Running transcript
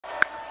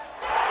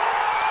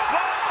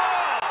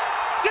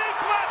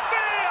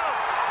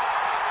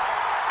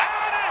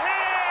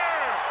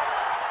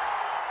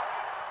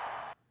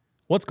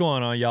What's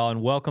going on, y'all,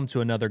 and welcome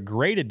to another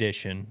great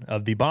edition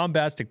of the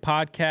Baumbastic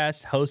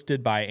Podcast,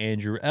 hosted by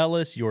Andrew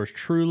Ellis, yours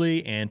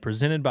truly, and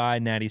presented by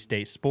Natty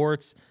State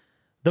Sports,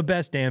 the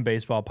best damn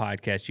baseball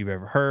podcast you've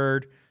ever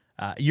heard,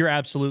 your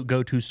absolute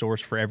go-to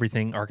source for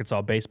everything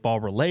Arkansas baseball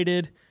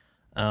related.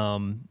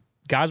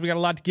 Guys, we got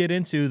a lot to get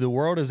into. The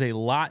world is a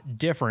lot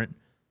different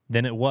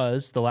than it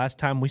was the last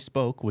time we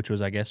spoke, which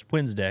was, I guess,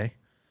 Wednesday.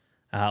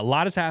 A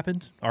lot has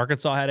happened.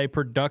 Arkansas had a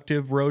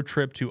productive road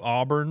trip to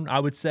Auburn, I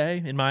would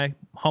say, in my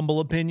humble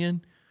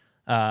opinion.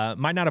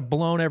 Might not have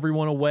blown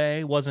everyone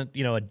away. Wasn't,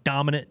 a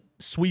dominant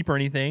sweep or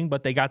anything,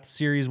 but they got the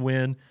series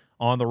win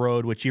on the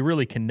road, which you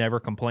really can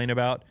never complain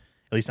about.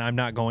 At least I'm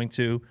not going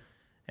to.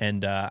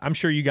 And I'm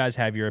sure you guys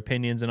have your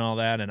opinions and all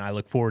that, and I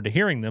look forward to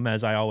hearing them,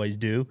 as I always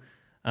do.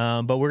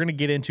 But we're going to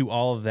get into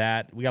all of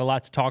that. We got a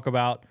lot to talk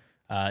about.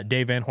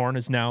 Dave Van Horn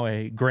is now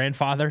a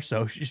grandfather,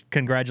 so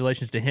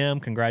congratulations to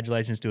him.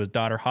 Congratulations to his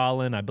daughter,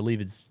 Holland. I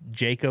believe it's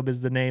Jacob is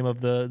the name of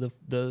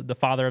the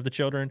father of the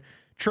children.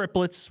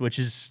 Triplets, which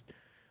is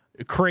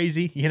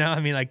crazy.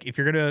 If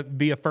you're going to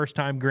be a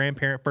first-time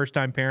grandparent,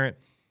 first-time parent,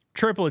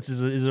 triplets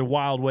is a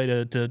wild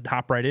way to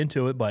hop right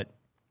into it. But,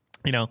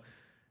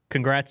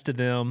 congrats to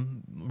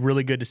them.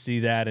 Really good to see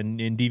that. And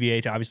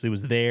DVH obviously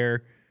was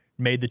there.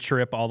 Made the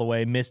trip all the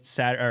way, missed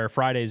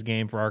Friday's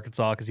game for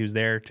Arkansas because he was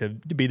there to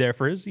be there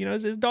for his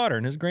daughter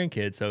and his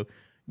grandkids. So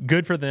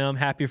good for them,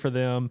 happy for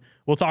them.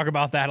 We'll talk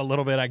about that a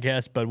little bit, I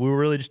guess, but we will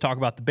really just talk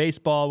about the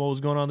baseball, what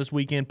was going on this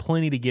weekend,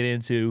 plenty to get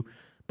into.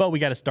 But we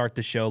got to start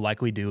the show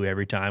like we do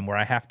every time, where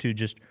I have to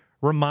just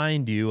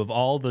remind you of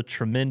all the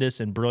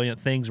tremendous and brilliant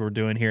things we're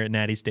doing here at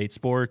Natty State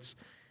Sports.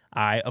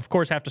 I, of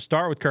course, have to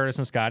start with Curtis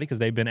and Scotty because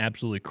they've been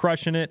absolutely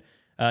crushing it,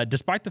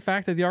 despite the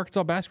fact that the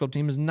Arkansas basketball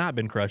team has not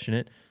been crushing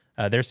it.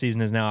 Their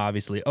season is now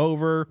obviously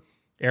over.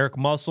 Eric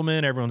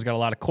Musselman, everyone's got a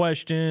lot of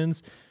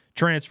questions.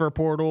 Transfer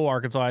portal,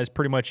 Arkansas is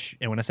pretty much,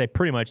 and when I say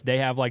pretty much, they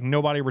have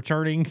nobody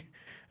returning.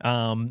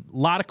 A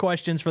lot of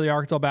questions for the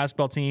Arkansas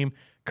basketball team.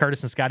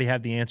 Curtis and Scotty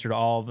have the answer to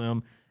all of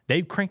them.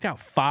 They've cranked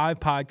out 5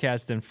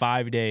 podcasts in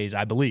 5 days,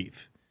 I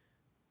believe,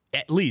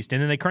 at least.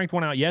 And then they cranked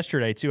one out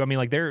yesterday too.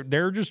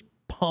 They're just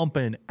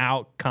pumping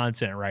out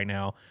content right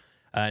now.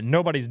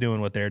 Nobody's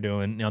doing what they're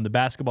doing on the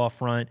basketball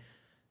front.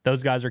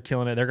 Those guys are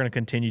killing it. They're going to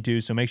continue to.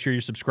 So make sure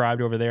you're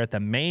subscribed over there at the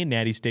main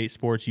Natty State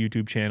Sports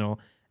YouTube channel,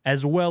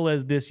 as well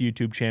as this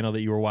YouTube channel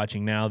that you are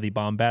watching now, the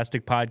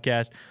Baumbastic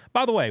Podcast.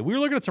 By the way, we were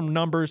looking at some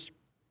numbers.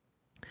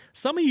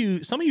 Some of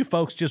you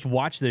folks just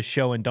watch this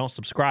show and don't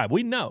subscribe.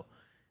 We know.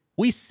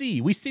 We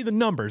see the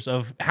numbers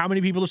of how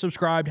many people are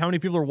subscribed, how many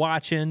people are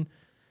watching.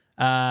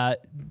 It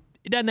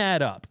doesn't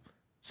add up.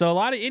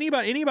 So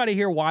anybody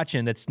here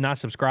watching that's not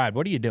subscribed,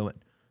 what are you doing?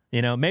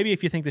 Maybe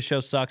if you think the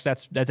show sucks,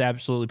 that's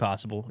absolutely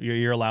possible.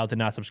 You're allowed to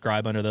not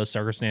subscribe under those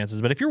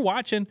circumstances. But if you're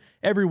watching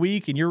every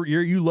week and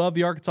you love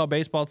the Arkansas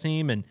baseball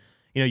team and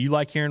you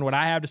like hearing what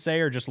I have to say,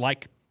 or just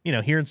like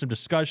hearing some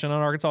discussion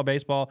on Arkansas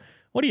baseball,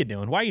 what are you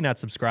doing? Why are you not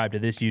subscribed to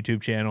this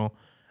YouTube channel?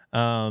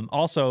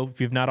 Also,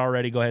 if you've not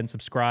already, go ahead and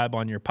subscribe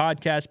on your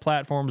podcast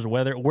platforms,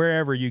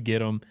 wherever you get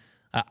them.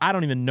 I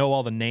don't even know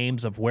all the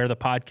names of where the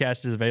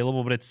podcast is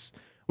available, but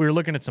we were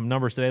looking at some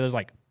numbers today. There's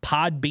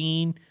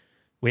Podbean.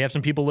 We have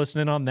some people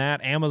listening on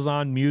that,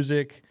 Amazon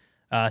Music,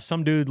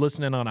 some dude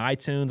listening on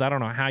iTunes. I don't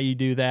know how you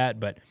do that,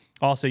 but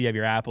also you have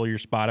your Apple, your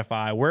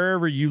Spotify,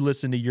 wherever you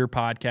listen to your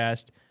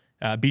podcast.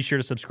 Be sure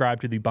to subscribe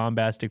to the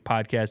Baumbastic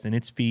Podcast and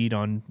its feed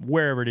on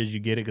wherever it is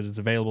you get it, because it's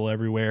available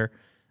everywhere.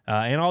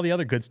 And all the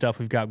other good stuff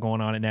we've got going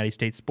on at Natty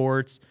State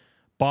Sports.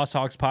 Boss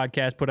Hogs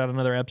Podcast put out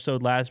another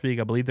episode last week.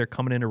 I believe they're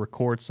coming in to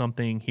record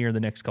something here in the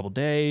next couple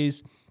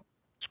days.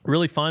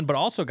 Really fun. But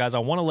also, guys, I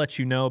want to let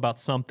you know about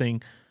some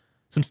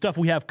stuff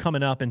we have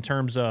coming up in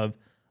terms of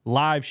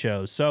live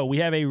shows. So we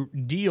have a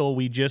deal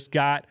we just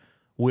got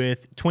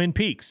with Twin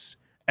Peaks.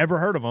 Ever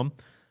heard of them?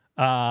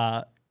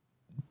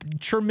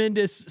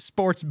 Tremendous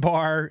sports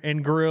bar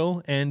and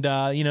grill, and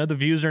the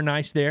views are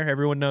nice there.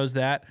 Everyone knows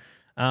that.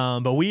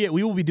 But we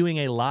will be doing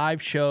a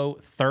live show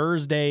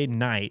Thursday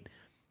night,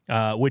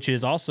 which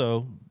is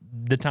also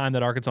the time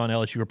that Arkansas and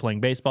LSU are playing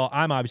baseball.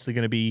 I'm obviously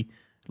going to be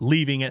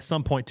leaving at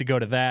some point to go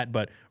to that,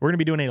 but we're going to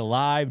be doing a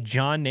live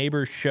John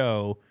Neighbors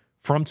show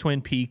from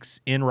Twin Peaks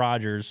in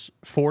Rogers,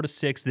 4 to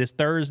 6 this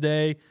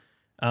Thursday.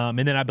 And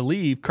then I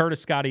believe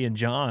Curtis, Scotty, and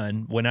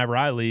John, whenever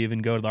I leave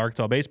and go to the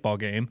Arkansas baseball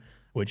game,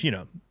 which,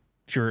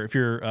 if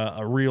you're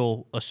a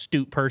real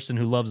astute person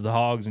who loves the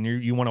Hogs and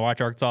you want to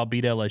watch Arkansas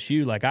beat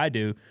LSU like I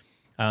do,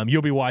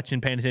 you'll be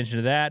paying attention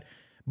to that.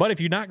 But if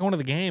you're not going to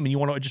the game and you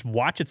want to just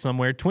watch it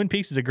somewhere, Twin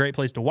Peaks is a great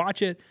place to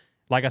watch it.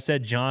 Like I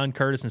said, John,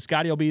 Curtis, and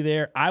Scotty will be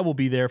there. I will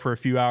be there for a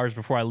few hours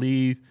before I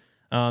leave.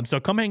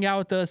 So come hang out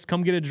with us.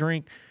 Come get a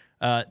drink.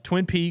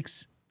 Twin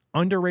Peaks,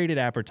 underrated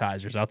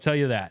appetizers. I'll tell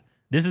you that.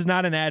 This is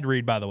not an ad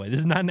read, by the way.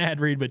 This is not an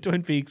ad read, but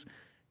Twin Peaks,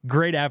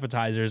 great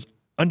appetizers,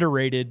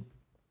 underrated,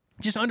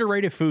 just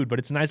underrated food, but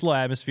it's a nice little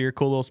atmosphere,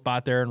 cool little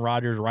spot there in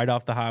Rogers, right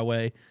off the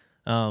highway.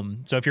 So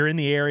if you're in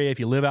the area,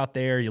 if you live out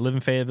there, you live in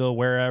Fayetteville,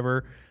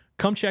 wherever,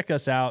 come check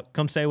us out.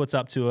 Come say what's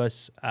up to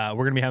us. We're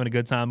going to be having a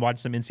good time watching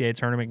some NCAA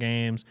tournament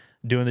games,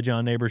 doing the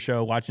John Neighbor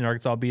Show, watching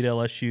Arkansas beat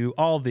LSU,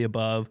 all of the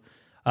above.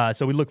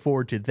 So we look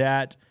forward to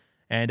that.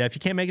 And if you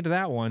can't make it to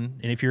that one,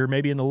 and if you're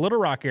maybe in the Little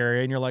Rock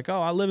area and you're like,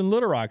 oh, I live in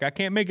Little Rock, I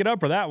can't make it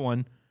up for that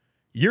one,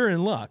 you're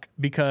in luck,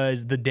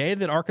 because the day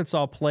that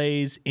Arkansas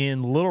plays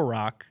in Little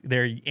Rock,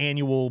 their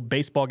annual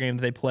baseball game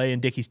that they play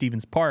in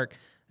Dickey-Stevens Park,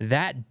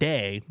 that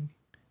day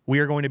we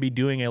are going to be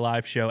doing a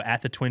live show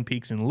at the Twin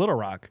Peaks in Little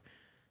Rock.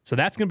 So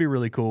that's going to be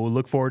really cool. We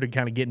look forward to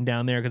kind of getting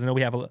down there, because I know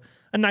we have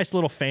a nice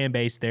little fan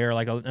base there,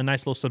 like a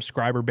nice little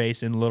subscriber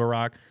base in Little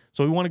Rock.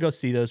 So we want to go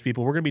see those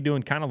people. We're going to be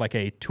doing kind of like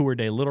a tour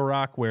day Little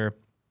Rock, where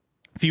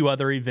a few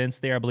other events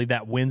there. I believe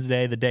that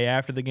Wednesday, the day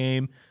after the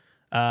game,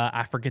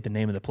 I forget the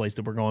name of the place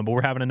that we're going, but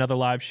we're having another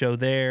live show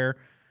there.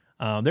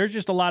 There's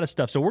just a lot of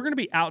stuff. So we're going to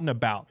be out and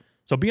about.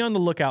 So be on the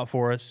lookout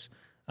for us.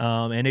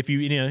 And if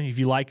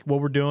you like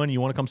what we're doing,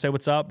 you want to come say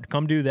what's up,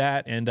 come do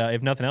that. And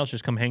if nothing else,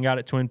 just come hang out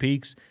at Twin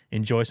Peaks,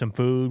 enjoy some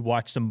food,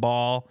 watch some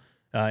ball,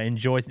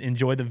 enjoy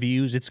the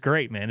views. It's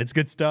great, man. It's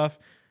good stuff.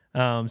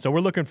 So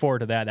we're looking forward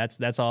to that.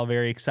 That's all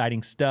very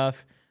exciting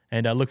stuff.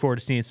 And I look forward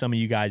to seeing some of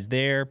you guys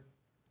there.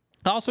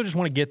 I also just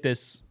want to get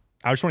this.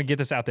 I just want to get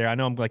this out there. I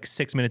know I'm like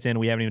 6 minutes in.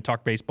 We haven't even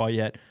talked baseball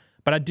yet.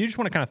 But I do just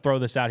want to kind of throw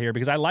this out here,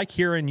 because I like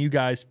hearing you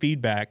guys'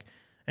 feedback.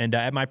 And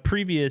at my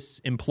previous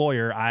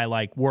employer,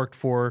 I worked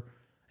for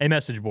a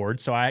message board.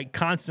 So I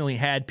constantly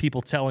had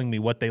people telling me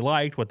what they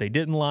liked, what they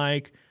didn't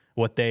like,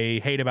 what they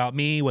hate about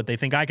me, what they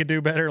think I could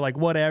do better,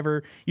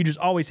 whatever. You just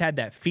always had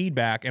that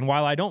feedback. And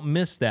while I don't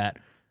miss that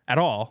at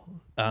all,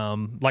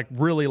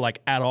 really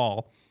at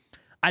all,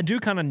 I do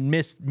kind of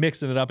miss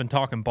mixing it up and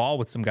talking ball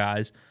with some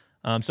guys.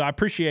 So I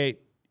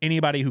appreciate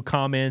anybody who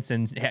comments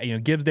and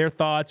gives their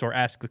thoughts or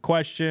asks a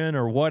question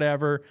or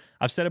whatever.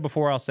 I've said it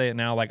before, I'll say it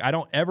now. I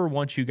don't ever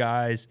want you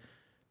guys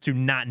to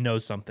not know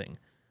something,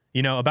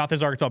 about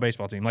this Arkansas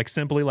baseball team.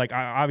 Simply,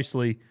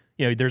 obviously,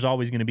 there's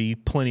always going to be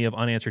plenty of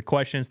unanswered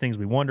questions, things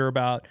we wonder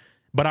about.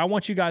 But I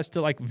want you guys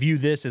to view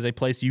this as a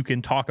place you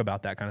can talk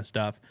about that kind of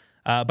stuff.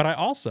 But I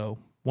also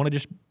want to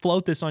just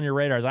float this on your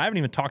radars. I haven't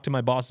even talked to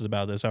my bosses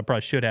about this. I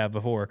probably should have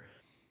before.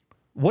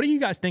 What do you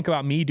guys think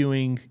about me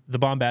doing the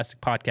Baumbastic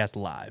Podcast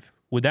live?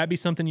 Would that be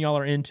something y'all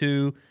are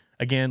into?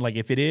 Again,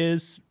 if it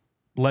is,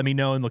 let me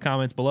know in the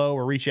comments below,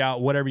 or reach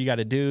out, whatever you got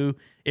to do.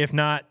 If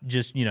not,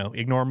 just,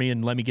 ignore me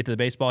and let me get to the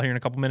baseball here in a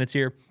couple minutes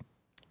here.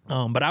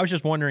 But I was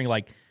just wondering,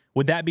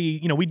 would that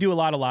be, we do a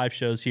lot of live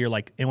shows here,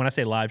 and when I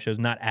say live shows,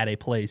 not at a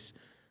place,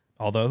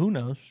 although who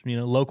knows,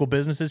 local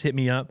businesses hit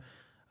me up.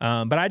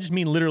 But I just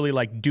mean literally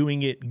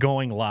doing it,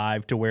 going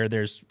live to where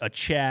there's a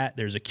chat,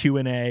 there's a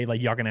Q&A,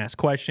 y'all can ask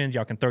questions,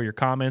 y'all can throw your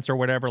comments or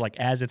whatever,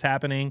 as it's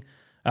happening.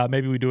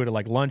 Maybe we do it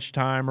at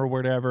lunchtime or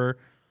whatever.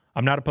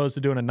 I'm not opposed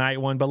to doing a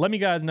night one, but let me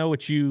guys know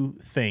what you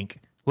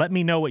think. Let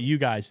me know what you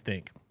guys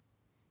think.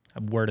 I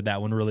worded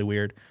that one really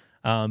weird.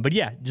 But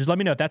yeah, just let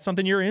me know if that's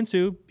something you're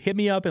into. Hit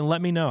me up and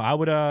let me know.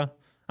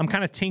 I'm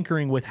kind of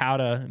tinkering with how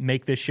to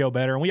make this show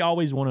better, and we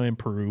always want to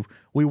improve.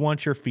 We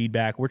want your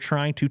feedback. We're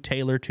trying to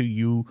tailor to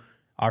you,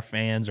 our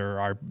fans or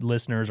our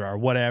listeners or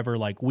whatever.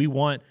 We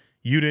want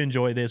you to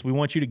enjoy this. We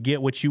want you to get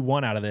what you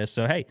want out of this.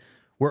 So, hey,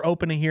 we're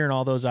open to hearing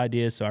all those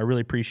ideas, so I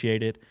really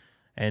appreciate it.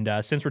 And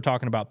since we're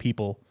talking about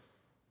people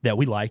that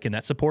we like and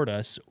that support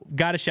us,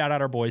 got to shout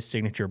out our boys,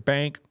 Signature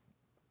Bank,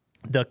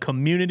 the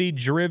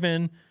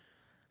community-driven,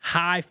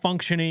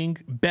 high-functioning,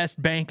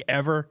 best bank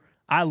ever.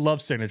 I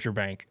love Signature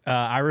Bank.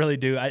 I really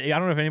do. I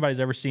don't know if anybody's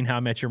ever seen How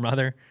I Met Your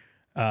Mother.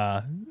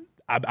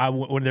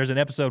 When there's an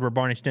episode where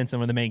Barney Stinson,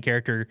 when the main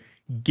character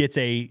gets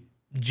a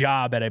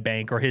job at a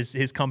bank, or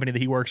his company that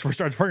he works for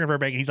starts working for a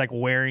bank, and he's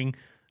wearing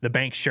the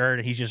bank shirt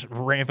and he's just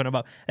ramping them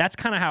up. That's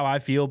kind of how I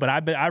feel. But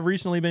I've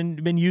recently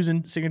been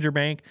using Signature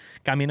Bank.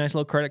 Got me a nice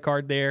little credit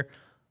card there.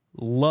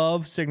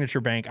 Love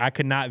Signature Bank. I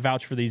could not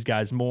vouch for these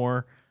guys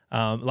more.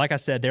 Like I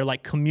said, they're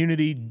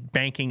community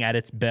banking at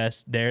its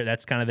best.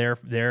 That's kind of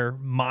their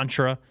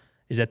mantra,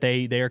 is that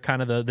they are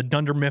kind of the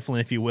Dunder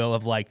Mifflin, if you will,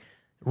 of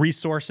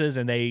resources,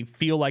 and they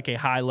feel like a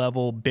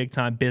high-level,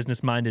 big-time,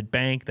 business-minded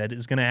bank that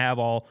is going to have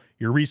all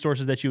your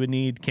resources that you would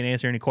need, can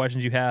answer any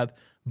questions you have.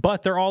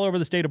 But they're all over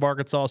the state of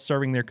Arkansas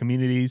serving their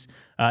communities,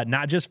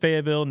 not just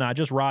Fayetteville, not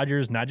just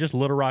Rogers, not just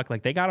Little Rock.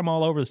 They got them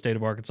all over the state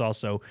of Arkansas.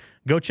 So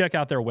go check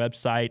out their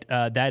website.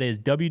 That is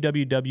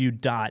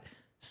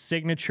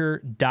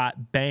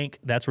www.signature.bank.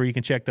 That's where you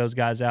can check those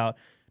guys out.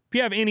 If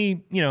you have any,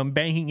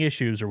 banking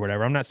issues or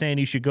whatever, I'm not saying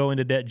you should go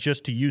into debt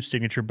just to use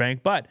Signature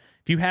Bank, but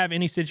if you have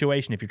any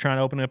situation, if you're trying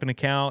to open up an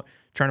account,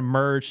 trying to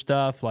merge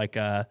stuff,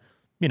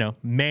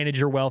 manage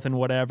your wealth and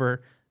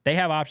whatever, they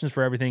have options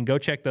for everything. Go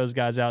check those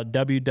guys out,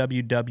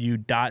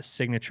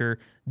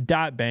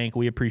 www.signature.bank.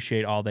 We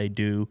appreciate all they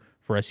do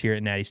for us here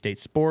at Natty State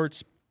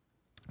Sports.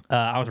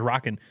 I was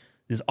rocking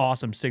this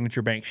awesome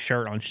Signature Bank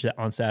shirt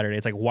on Saturday.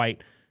 It's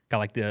white.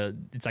 Got the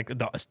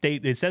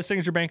state. It says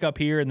Signature Bank up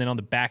here, and then on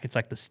the back it's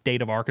the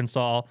state of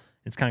Arkansas.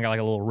 It's kind of got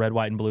a little red,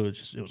 white, and blue.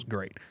 It was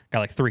great.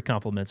 Got 3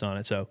 compliments on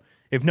it. So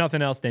if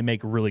nothing else, they make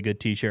really good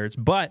T-shirts.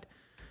 But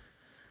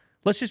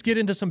let's just get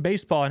into some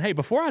baseball. And hey,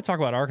 before I talk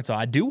about Arkansas,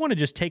 I do want to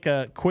just take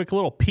a quick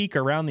little peek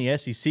around the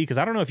SEC, because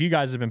I don't know if you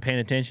guys have been paying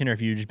attention or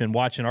if you've just been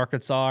watching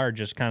Arkansas or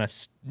just kind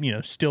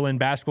of, still in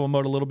basketball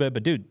mode a little bit.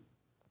 But dude,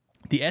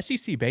 the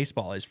SEC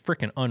baseball is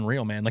freaking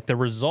unreal, man. Like, the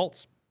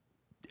results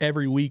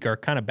every week are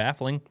kind of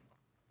baffling.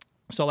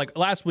 So like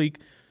last week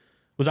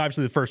was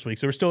obviously the first week,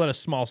 so we're still at a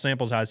small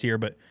sample size here,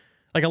 but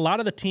like a lot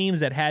of the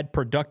teams that had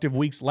productive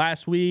weeks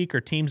last week or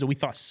teams that we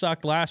thought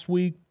sucked last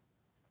week,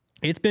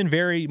 it's been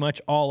very much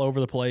all over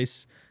the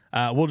place.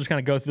 We'll just kind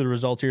of go through the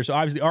results here. So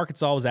obviously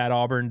Arkansas was at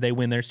Auburn. They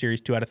win their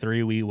series 2 out of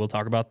 3. We will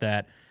talk about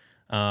that.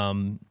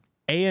 A&M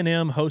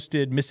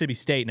hosted Mississippi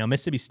State. Now,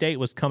 Mississippi State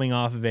was coming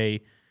off of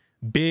a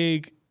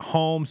big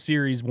home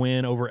series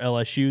win over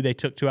LSU. They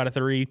took 2 out of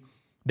 3.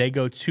 They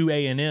go to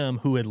A&M,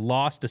 who had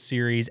lost a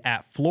series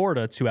at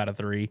Florida 2 out of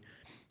 3.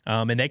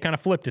 And they kind of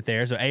flipped it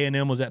there. So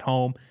A&M was at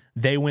home.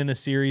 They win the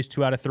series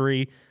 2 out of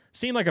 3.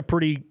 Seemed like a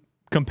pretty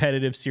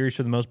competitive series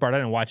for the most part. I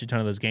didn't watch a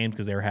ton of those games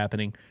because they were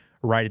happening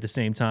right at the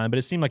same time, but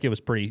it seemed like it was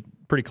pretty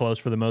close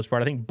for the most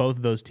part. I think both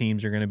of those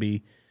teams are going to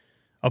be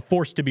a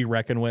force to be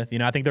reckoned with.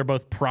 I think they're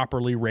both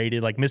properly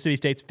rated. Like Mississippi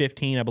State's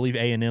 15. I believe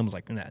A&M was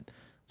like that.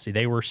 See,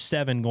 they were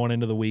 7 going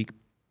into the week.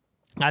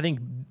 I think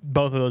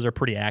both of those are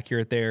pretty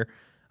accurate there.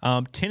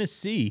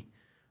 Tennessee,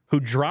 who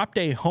dropped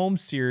a road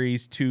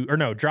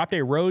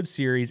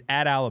series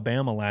at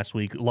Alabama last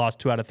week, lost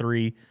 2 out of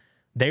 3.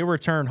 They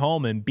returned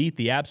home and beat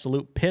the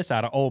absolute piss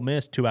out of Ole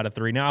Miss 2 out of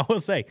 3. Now, I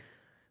will say,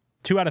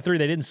 2 out of 3,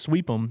 they didn't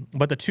sweep them,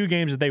 but the 2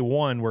 games that they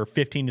won were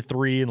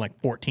 15-3 and like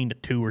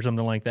 14-2 or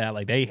something like that.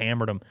 Like, they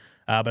hammered them.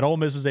 But Ole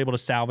Miss was able to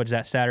salvage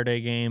that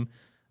Saturday game,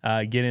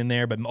 get in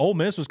there. But Ole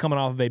Miss was coming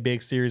off of a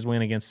big series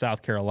win against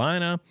South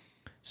Carolina.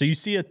 So you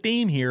see a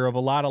theme here of a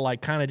lot of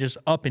like kind of just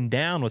up and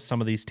down with some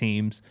of these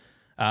teams.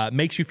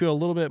 Makes you feel a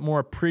little bit more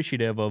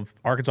appreciative of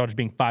Arkansas just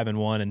being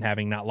 5-1 and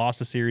having not lost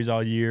a series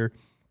all year.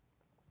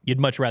 You'd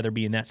much rather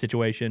be in that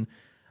situation.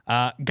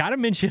 Gotta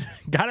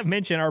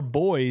mention our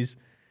boys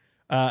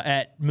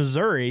at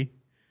Missouri.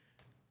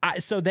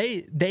 So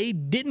they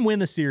didn't win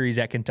the series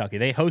at Kentucky.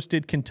 They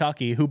hosted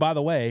Kentucky, who, by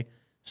the way,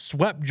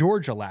 swept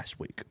Georgia last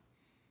week.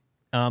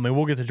 And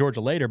we'll get to Georgia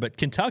later. But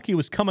Kentucky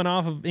was coming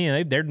off of,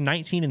 they're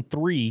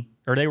 19-3,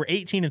 or they were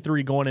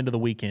 18-3 going into the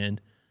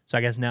weekend. So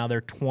I guess now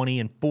they're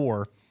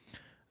 20-4.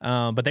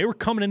 But they were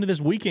coming into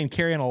this weekend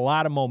carrying a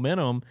lot of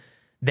momentum.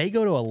 They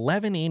go to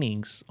 11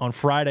 innings on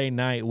Friday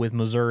night with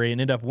Missouri and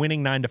end up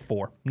winning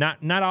 9-4.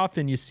 Not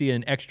often you see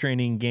an extra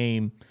inning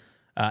game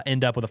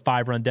end up with a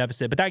 5-run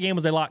deficit, but that game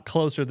was a lot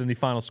closer than the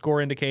final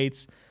score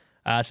indicates.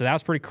 So that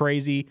was pretty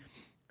crazy.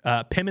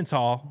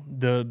 Pimental,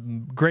 the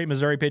great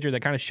Missouri pitcher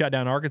that kind of shut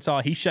down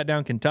Arkansas, he shut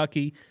down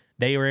Kentucky.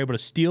 They were able to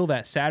steal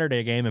that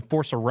Saturday game and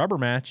force a rubber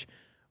match,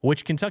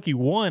 which Kentucky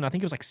won. I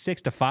think it was like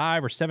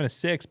 6-5 or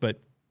 7-6, but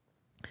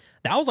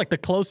that was like the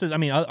closest. I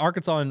mean,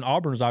 Arkansas and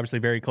Auburn was obviously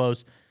very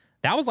close.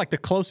 That was like the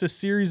closest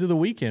series of the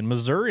weekend.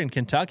 Missouri and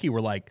Kentucky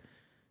were like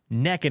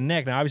neck and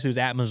neck. Now, obviously, it was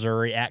at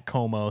Missouri, at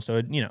Como.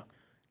 So,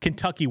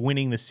 Kentucky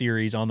winning the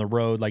series on the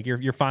road, like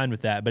you're fine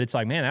with that. But it's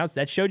like, man,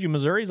 that showed you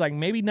Missouri's like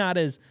maybe not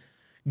as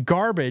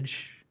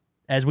garbage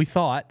as we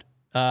thought.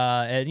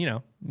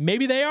 And,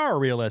 maybe they are a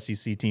real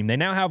SEC team. They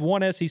now have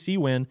one SEC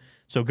win,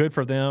 so good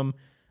for them.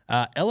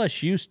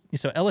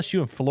 LSU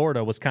and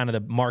Florida was kind of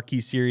the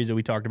marquee series that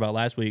we talked about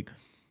last week.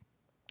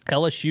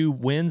 LSU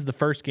wins the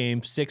first game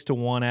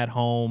 6-1 at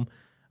home.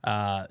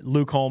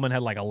 Luke Holman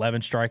had like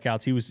 11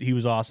 strikeouts. He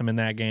was awesome in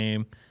that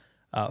game.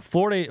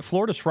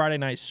 Florida's Friday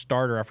night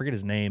starter, I forget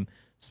his name,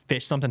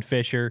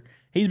 Fisher.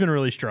 He's been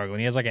really struggling.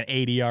 He has like an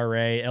 80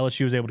 ERA.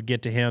 LSU was able to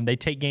get to him. They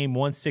take game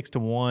 1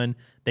 6-1.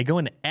 They go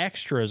into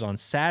extras on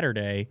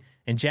Saturday,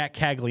 and Jack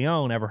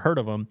Caglione, ever heard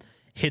of him,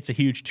 hits a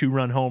huge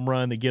 2-run home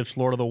run that gives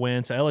Florida the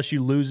win. So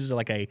LSU loses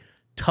like a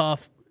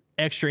tough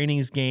extra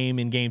innings game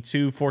in game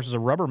 2, forces a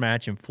rubber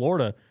match, and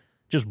Florida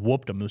just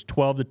whooped them. It was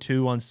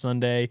 12-2 on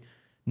Sunday.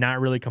 Not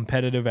really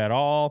competitive at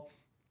all.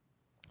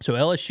 So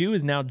LSU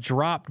is now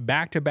dropped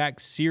back-to-back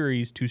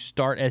series to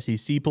start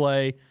SEC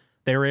play.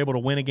 They were able to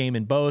win a game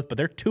in both, but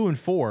they're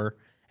 2-4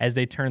 as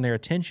they turn their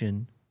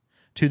attention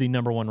to the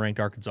number 1 ranked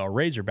Arkansas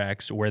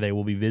Razorbacks, where they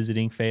will be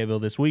visiting Fayetteville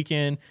this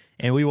weekend,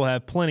 and we will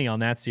have plenty on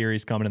that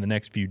series coming in the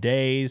next few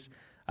days.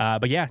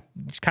 But yeah,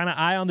 just kind of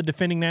eye on the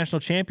defending national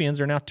champions.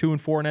 They're now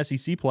 2-4 in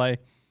SEC play.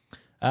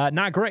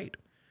 Not great.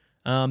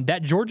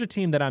 That Georgia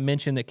team that I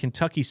mentioned that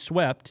Kentucky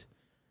swept,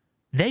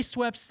 they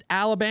swept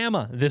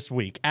Alabama this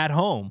week at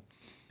home.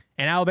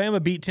 And Alabama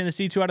beat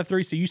Tennessee 2 out of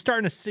 3. So you're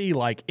starting to see,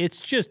 like,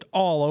 it's just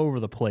all over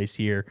the place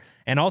here.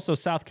 And also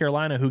South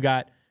Carolina, who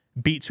got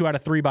beat 2 out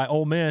of 3 by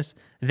Ole Miss,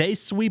 they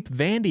sweep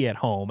Vandy at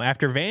home.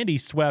 After Vandy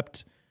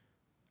swept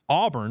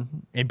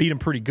Auburn and beat them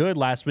pretty good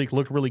last week,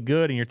 looked really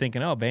good, and you're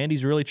thinking, oh,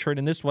 Vandy's really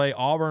trending this way.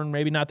 Auburn,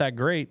 maybe not that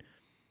great.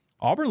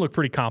 Auburn looked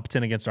pretty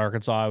competent against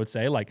Arkansas, I would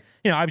say. Like,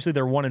 obviously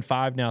they're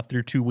 1-5 now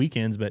through 2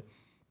 weekends, but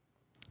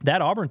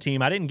that Auburn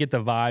team, I didn't get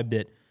the vibe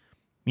that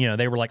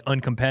they were like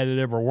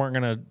uncompetitive or weren't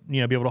going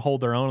to, be able to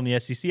hold their own in the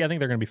SEC. I think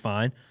they're going to be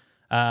fine.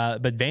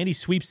 But Vandy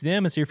sweeps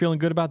them, and so you're feeling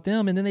good about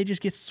them. And then they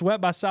just get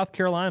swept by South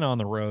Carolina on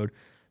the road.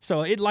 So,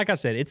 like I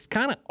said, it's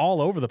kind of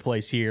all over the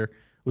place here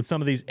with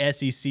some of these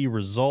SEC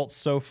results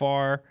so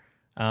far.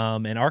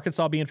 And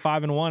Arkansas being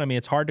 5-1, I mean,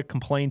 it's hard to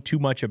complain too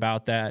much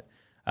about that.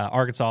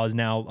 Arkansas is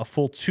now a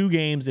full 2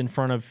 games in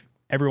front of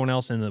everyone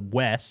else in the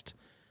West.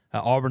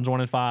 Auburn's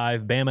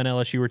 1-5, Bama and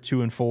LSU are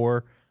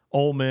 2-4,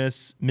 Ole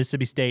Miss,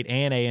 Mississippi State,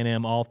 and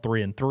A&M all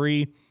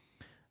 3-3.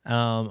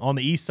 On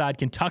the East side,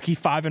 Kentucky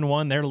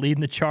 5-1, they're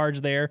leading the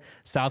charge there.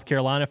 South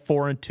Carolina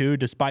 4-2,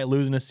 despite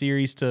losing a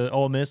series to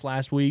Ole Miss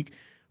last week.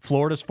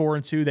 Florida's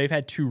 4-2. They've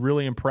had 2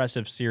 really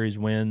impressive series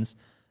wins.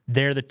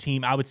 They're the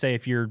team, I would say,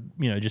 if you're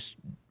just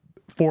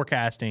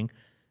forecasting,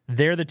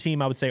 they're the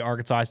team I would say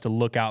Arkansas has to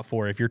look out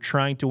for if you're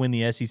trying to win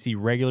the SEC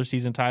regular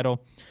season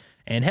title.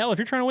 And hell, if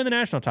you're trying to win the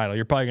national title,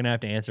 you're probably going to have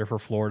to answer for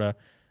Florida.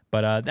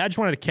 But I just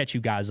wanted to catch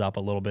you guys up a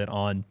little bit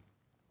on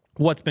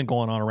what's been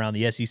going on around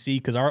the SEC,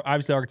 because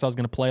obviously Arkansas is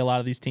going to play a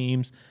lot of these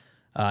teams,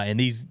 and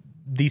these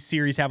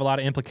series have a lot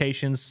of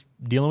implications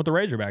dealing with the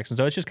Razorbacks. And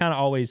so it's just kind of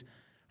always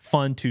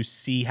fun to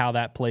see how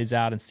that plays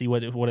out and see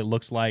what it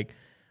looks like.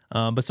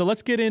 But so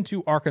let's get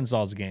into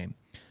Arkansas's game.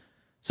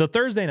 So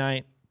Thursday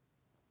night,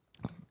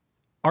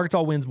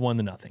 Arkansas wins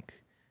 1-0.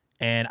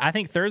 And I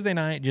think Thursday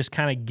night just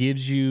kind of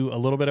gives you a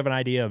little bit of an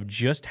idea of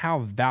just how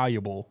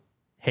valuable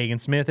Hagen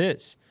Smith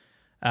is.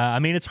 I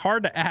mean, it's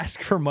hard to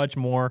ask for much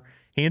more.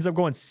 He ends up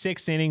going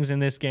 6 innings in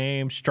this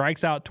game,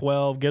 strikes out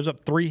 12, gives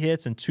up 3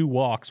 hits and 2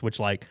 walks, which,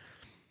 like,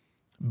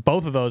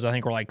 both of those I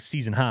think were like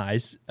season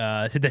highs,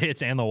 the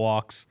hits and the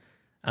walks.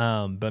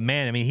 But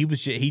man, I mean,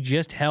 he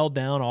just held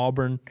down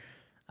Auburn.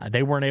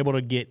 They weren't able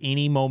to get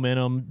any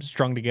momentum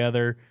strung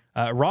together.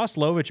 Ross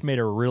Lovich made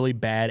a really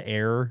bad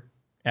error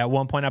at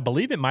one point. I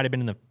believe it might have been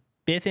in the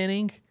 5th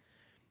inning,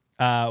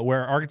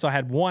 where Arkansas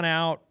had 1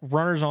 out,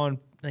 runners on,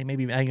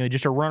 maybe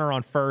just a runner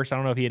on first. I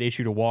don't know if he had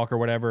issued a walk or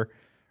whatever.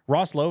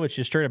 Ross Lovich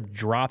just straight up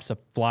drops a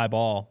fly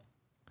ball,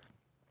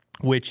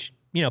 which,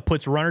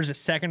 puts runners at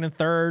second and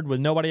third with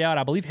nobody out.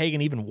 I believe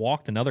Hagen even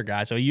walked another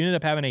guy. So you ended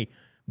up having a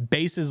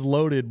bases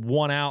loaded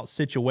 1 out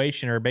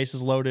situation, or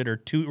bases loaded or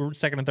 2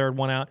 second and third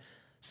 1 out,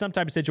 some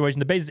type of situation.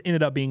 The bases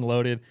ended up being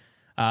loaded.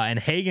 And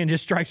Hagen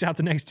just strikes out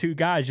the next 2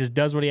 guys, just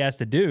does what he has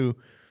to do.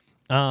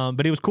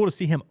 But it was cool to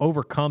see him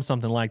overcome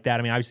something like that.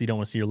 I mean, obviously you don't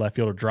want to see your left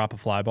fielder drop a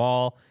fly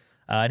ball.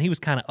 And he was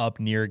kind of up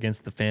near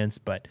against the fence,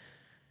 but,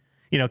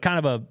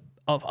 kind of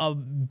a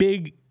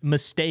big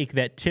mistake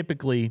that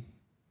typically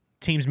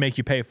teams make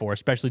you pay for,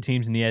 especially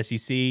teams in the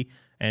SEC.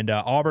 And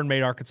Auburn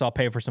made Arkansas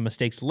pay for some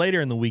mistakes later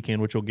in the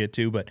weekend, which we'll get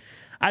to. But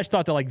I just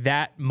thought that, like,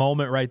 that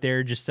moment right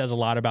there just says a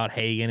lot about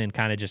Hagen and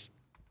kind of just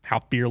how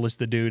fearless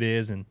the dude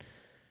is. And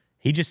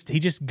he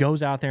just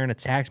goes out there and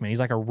attacks, man. He's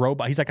like a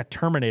robot. He's like a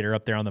Terminator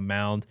up there on the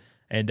mound.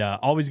 And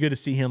always good to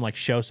see him, like,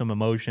 show some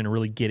emotion and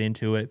really get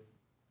into it.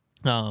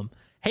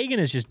 Hagen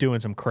is just doing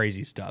some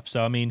crazy stuff.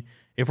 So, I mean,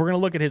 if we're going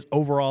to look at his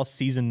overall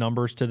season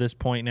numbers to this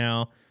point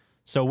now,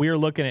 so we are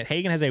looking at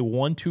Hagen has a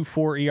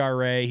 1.24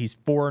 ERA. He's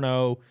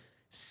 4-0,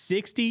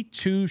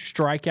 62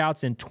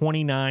 strikeouts in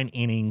 29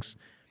 innings.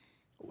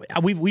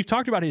 We've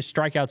talked about his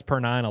strikeouts per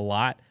 9 a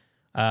lot.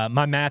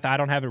 My math, I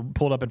don't have it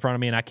pulled up in front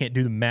of me, and I can't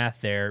do the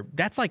math there.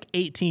 That's like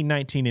 18,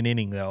 19 an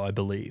inning, though, I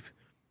believe.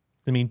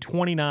 I mean,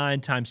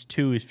 29 times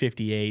 2 is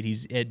 58.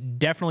 He's at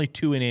definitely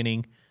 2 an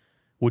inning,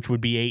 which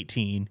would be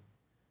 18.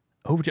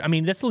 I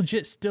mean, that's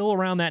legit still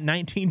around that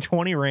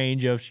 19-20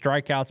 range of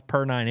strikeouts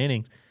per 9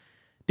 innings.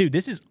 Dude,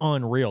 this is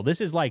unreal. This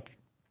is like,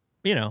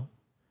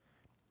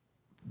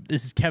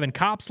 this is Kevin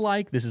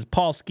Kopps-like. This is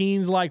Paul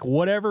Skeens-like.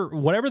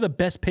 Whatever the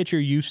best pitcher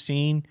you've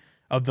seen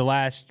of the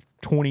last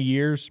 20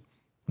 years,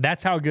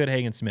 that's how good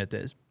Hagen Smith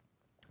is.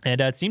 And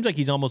it seems like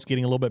he's almost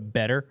getting a little bit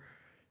better.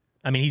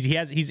 I mean, he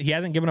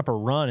hasn't given up a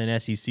run in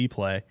SEC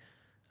play.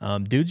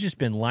 Dude's just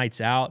been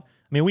lights out.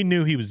 I mean, we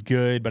knew he was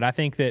good, but I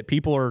think that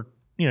people are,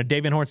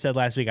 David Horn said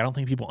last week, I don't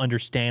think people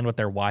understand what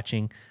they're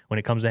watching when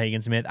it comes to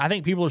Hagen Smith. I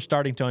think people are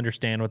starting to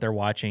understand what they're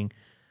watching.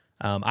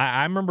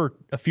 I remember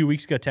a few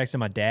weeks ago texting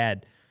my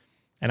dad,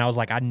 and I was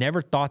like, I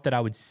never thought that I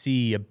would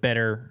see a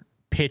better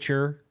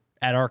pitcher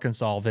at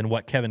Arkansas than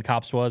what Kevin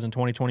Kopps was in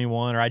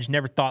 2021, or I just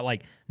never thought,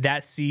 like,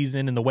 that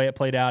season and the way it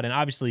played out. And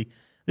obviously,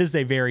 this is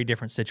a very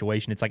different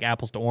situation. It's like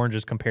apples to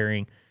oranges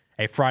comparing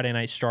a Friday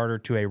night starter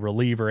to a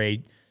reliever,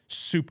 a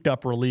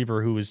souped-up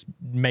reliever who was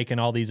making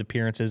all these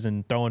appearances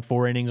and throwing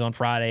 4 innings on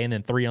Friday and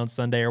then 3 on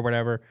Sunday or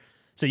whatever.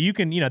 So you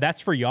can,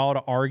 that's for y'all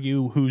to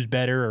argue who's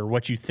better or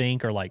what you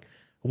think or, like,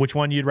 which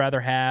one you'd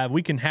rather have.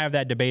 We can have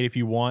that debate if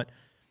you want.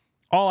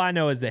 All I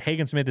know is that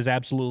Hagen Smith is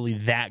absolutely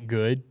that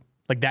good.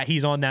 Like, that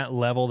he's on that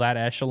level, that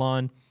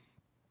echelon.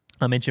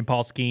 I mentioned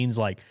Paul Skeens.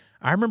 Like,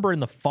 I remember in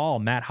the fall,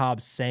 Matt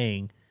Hobbs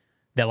saying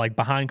that, like,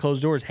 behind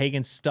closed doors,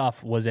 Hagen's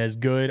stuff was as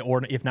good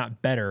or if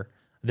not better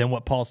than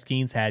what Paul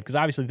Skeens had. Because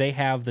obviously they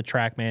have the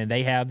TrackMan.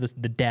 They have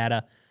the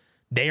data.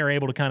 They are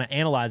able to kind of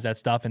analyze that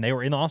stuff. And they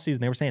were in the offseason,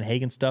 they were saying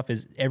Hagen's stuff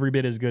is every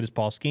bit as good as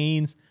Paul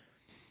Skeens.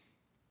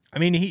 I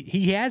mean,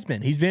 he has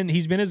been. He's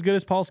been as good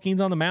as Paul Skeens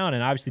on the mound.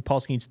 And obviously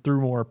Paul Skeens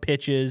threw more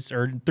pitches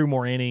or threw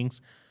more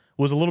innings,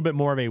 was a little bit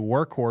more of a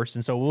workhorse.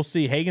 And so we'll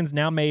see. Hagen's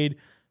now made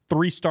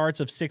 3 starts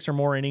of 6 or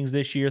more innings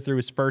this year through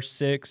his first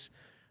 6.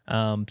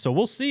 So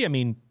we'll see. I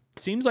mean,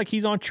 seems like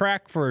he's on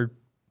track for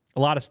a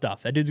lot of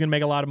stuff. That dude's going to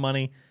make a lot of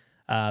money.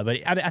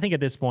 But I think at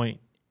this point,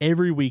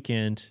 every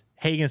weekend,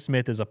 Hagen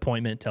Smith is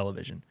appointment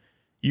television.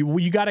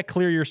 You got to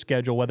clear your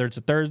schedule, whether it's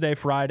a Thursday,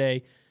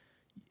 Friday,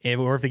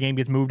 or if the game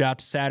gets moved out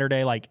to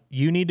Saturday. Like,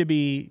 you need to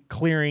be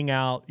clearing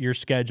out your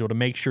schedule to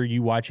make sure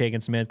you watch Hagen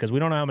Smith, because we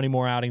don't know how many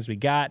more outings we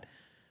got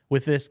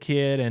with this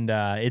kid, and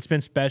it's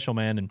been special,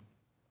 man. And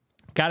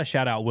got to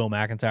shout out Will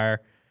McIntyre.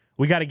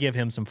 We got to give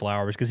him some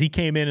flowers, because he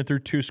came in and threw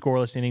 2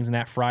 scoreless innings in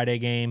that Friday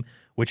game,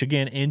 which,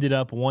 again, ended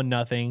up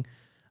 1-0.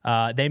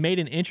 They made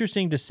an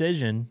interesting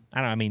decision.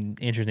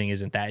 Interesting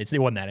isn't that. It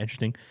wasn't that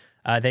interesting.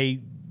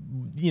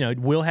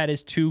 Will had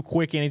his 2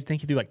 quick innings. I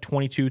think he threw like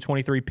 22,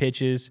 23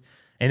 pitches.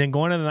 And then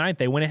going to the 9th,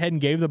 they went ahead and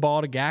gave the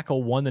ball to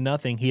Gackle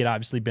 1-0. He had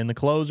obviously been the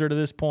closer to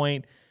this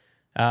point.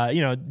 But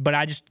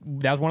that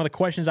was one of the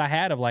questions I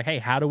had of like, hey,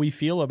 how do we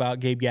feel about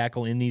Gabe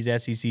Gackle in these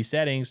SEC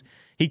settings?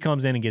 He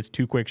comes in and gets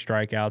 2 quick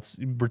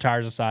strikeouts,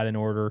 retires a side in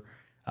order.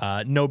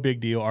 No big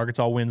deal.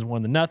 Arkansas wins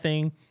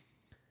 1-0.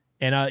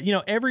 And,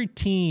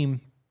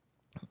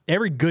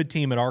 every good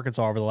team at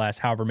Arkansas over the last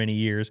however many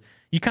years,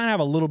 you kind of have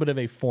a little bit of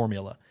a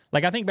formula.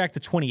 Like, I think back to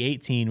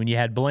 2018 when you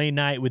had Blaine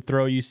Knight would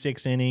throw you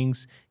 6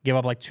 innings, give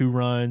up like 2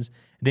 runs.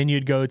 Then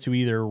you'd go to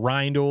either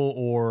Reindl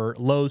or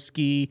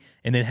Lowski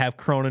and then have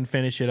Cronin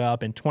finish it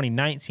up. In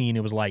 2019,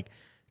 it was like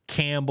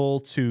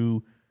Campbell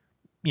to,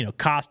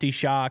 Costi,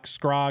 Shock,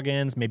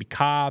 Scroggins, maybe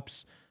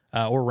Cops,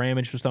 or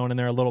Ramage was thrown in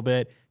there a little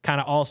bit,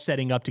 kind of all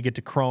setting up to get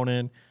to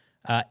Cronin.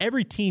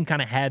 Every team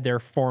kind of had their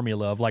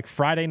formula of like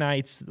Friday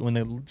nights when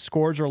the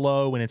scores are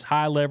low, when it's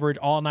high leverage,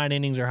 all 9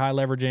 innings are high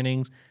leverage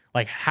innings.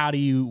 Like, what do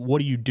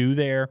you do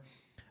there?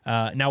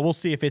 Now we'll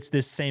see if it's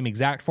this same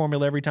exact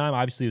formula every time.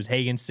 Obviously, it was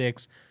Hagen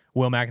 6,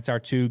 Will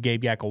McIntyre 2,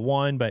 Gabe Gackle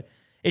 1, but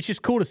it's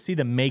just cool to see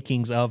the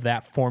makings of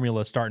that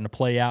formula starting to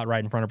play out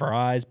right in front of our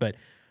eyes. But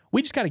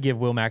we just got to give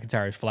Will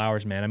McIntyre his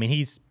flowers, man. I mean,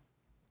 he's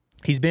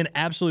been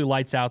absolutely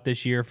lights out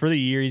this year. For the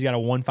year, he's got a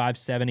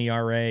 1.57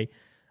 ERA,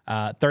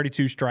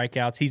 32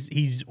 strikeouts.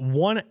 He's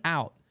 1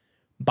 out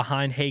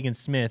behind Hagen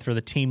Smith for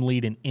the team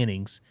lead in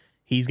innings.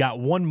 He's got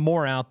 1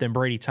 more out than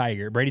Brady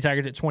Tiger. Brady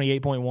Tiger's at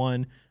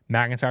 28.1,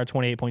 McIntyre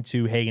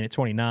 28.2, Hagen at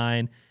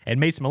 29, and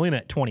Mason Molina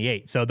at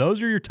 28. So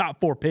those are your top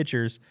 4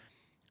 pitchers.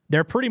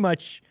 They're pretty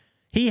much,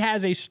 he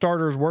has a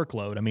starter's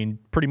workload. I mean,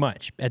 pretty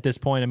much at this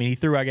point. I mean, he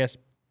threw, I guess,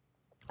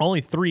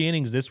 only 3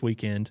 innings this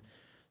weekend.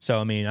 So,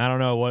 I mean, I don't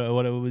know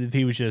what if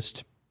he was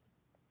just,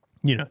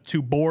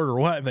 too bored or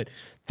what, but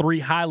 3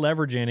 high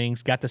leverage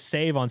innings, got the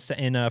save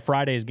in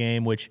Friday's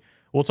game, which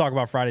we'll talk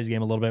about Friday's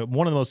game a little bit.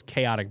 One of the most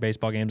chaotic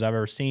baseball games I've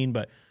ever seen.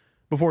 But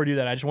before we do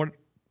that, I just want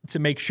to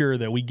make sure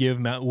that we give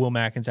Will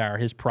McIntyre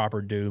his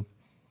proper due.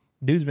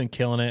 Dude's been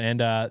killing it.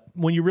 And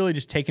when you really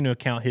just take into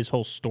account his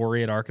whole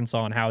story at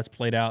Arkansas and how it's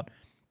played out,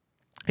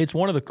 it's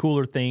one of the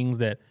cooler things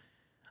that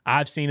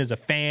I've seen as a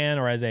fan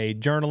or as a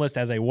journalist,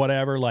 as a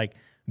whatever, like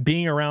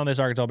being around this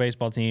Arkansas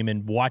baseball team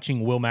and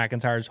watching Will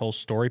McIntyre's whole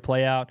story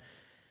play out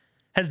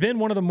has been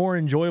one of the more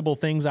enjoyable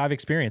things I've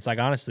experienced. Like,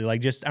 honestly, like,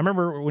 just, I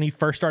remember when he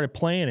first started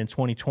playing in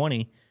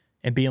 2020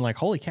 and being like,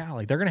 holy cow,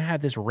 like, they're going to have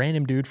this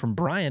random dude from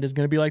Bryant is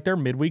going to be like their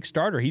midweek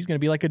starter. He's going to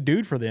be like a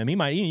dude for them. He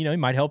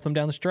might help them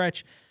down the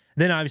stretch.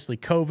 Then obviously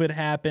COVID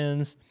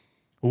happens.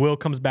 Will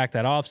comes back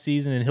that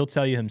offseason, and he'll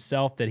tell you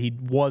himself that he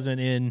wasn't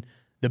in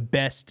the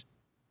best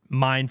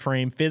mind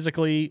frame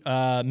physically,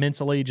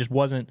 mentally, just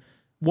wasn't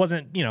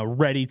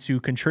ready to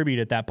contribute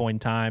at that point in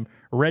time.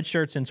 Red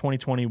shirts in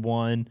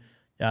 2021.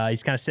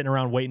 He's kind of sitting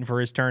around waiting for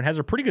his turn. Has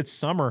a pretty good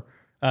summer,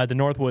 the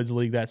Northwoods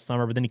League that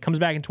summer, but then he comes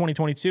back in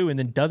 2022 and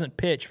then doesn't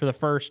pitch for the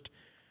first,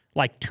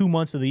 2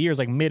 months of the year. It's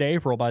like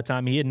mid-April by the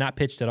time he had not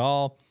pitched at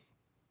all.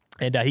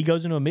 And he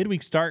goes into a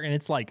midweek start, and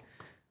it's like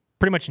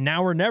pretty much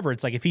now or never.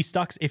 It's like if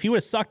he would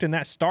have sucked in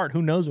that start,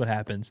 who knows what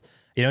happens.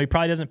 He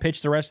probably doesn't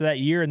pitch the rest of that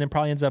year and then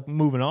probably ends up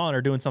moving on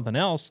or doing something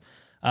else.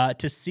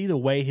 To see the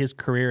way his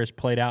career has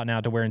played out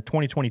now to where in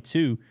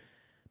 2022,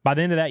 by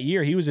the end of that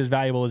year, he was as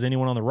valuable as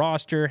anyone on the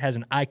roster, has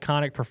an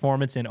iconic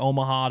performance in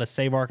Omaha to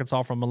save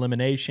Arkansas from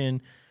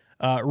elimination.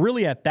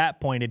 Really at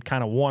that point, it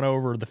kind of won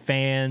over the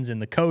fans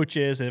and the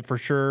coaches for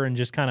sure, and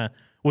just kind of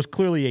was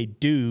clearly a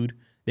dude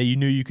that you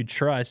knew you could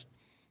trust.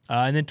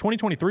 And then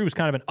 2023 was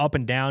kind of an up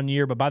and down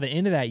year, but by the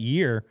end of that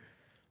year,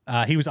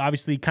 he was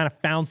obviously kind of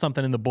found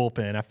something in the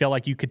bullpen. I felt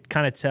like you could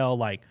kind of tell,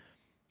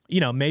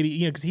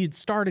 maybe, because he had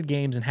started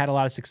games and had a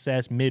lot of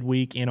success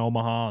midweek in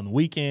Omaha on the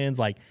weekends,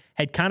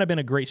 had kind of been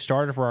a great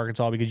starter for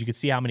Arkansas because you could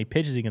see how many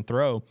pitches he can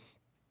throw.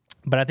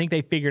 But I think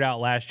they figured out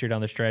last year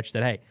down the stretch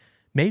that, hey,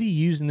 maybe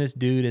using this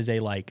dude as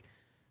a,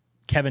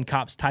 Kevin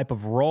Kopp's type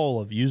of role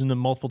of using him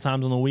multiple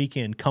times on the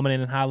weekend, coming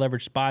in high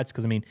leverage spots,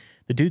 because,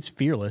 the dude's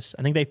fearless.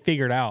 I think they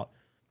figured out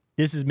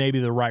this is maybe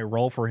the right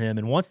role for him.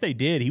 And once they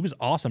did, he was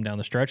awesome down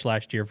the stretch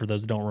last year, for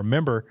those that don't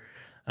remember.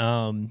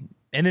 And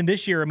then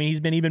this year,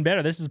 he's been even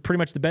better. This is pretty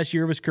much the best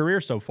year of his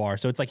career so far.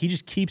 So it's like he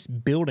just keeps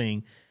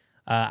building.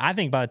 I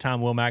think by the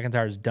time Will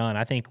McIntyre is done,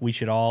 I think we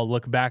should all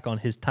look back on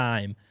his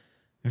time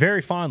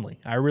very fondly.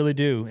 I really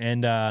do.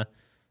 And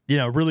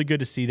really good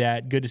to see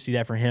that. Good to see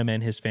that for him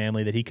and his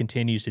family, that he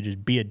continues to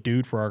just be a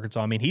dude for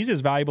Arkansas. I mean, he's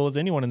as valuable as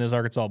anyone in this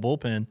Arkansas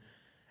bullpen.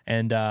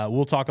 And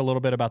we'll talk a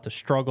little bit about the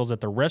struggles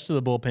that the rest of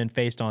the bullpen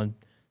faced on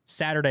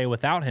Saturday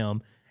without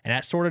him. And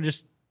that sort of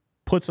just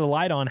puts a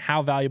light on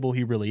how valuable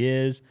he really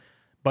is.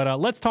 But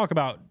let's talk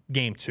about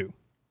Game 2.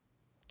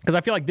 Because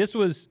I feel like this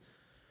was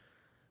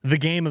the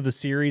game of the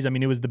series. I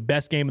mean, it was the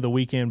best game of the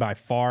weekend by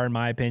far, in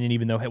my opinion,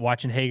 even though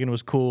watching Hagen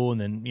was cool.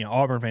 And then,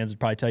 Auburn fans would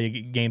probably tell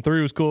you Game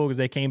 3 was cool because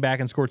they came back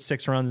and scored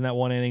 6 runs in that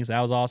one inning. So that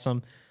was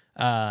awesome.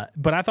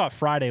 But I thought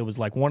Friday was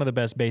like one of the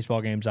best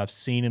baseball games I've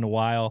seen in a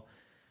while.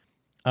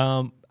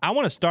 I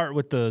want to start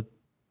with the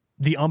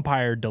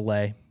umpire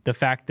delay. The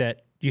fact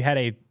that you had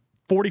a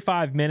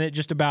 45-minute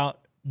just about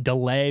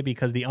delay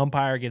because the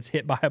umpire gets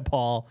hit by a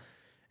ball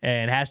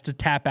and has to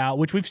tap out,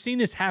 which we've seen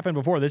this happen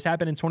before. This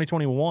happened in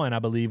 2021, I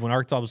believe, when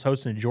Arkansas was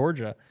hosting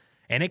Georgia,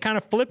 and it kind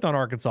of flipped on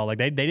Arkansas. Like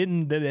they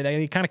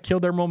kind of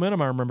killed their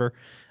momentum. I remember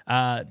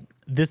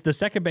the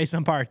second base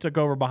umpire took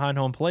over behind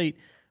home plate,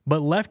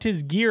 but left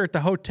his gear at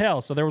the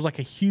hotel, so there was like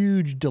a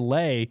huge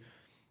delay.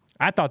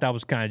 I thought that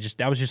was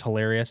just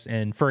hilarious,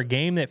 and for a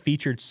game that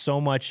featured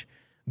so much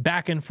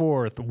back and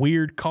forth,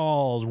 weird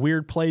calls,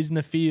 weird plays in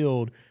the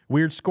field,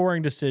 weird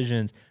scoring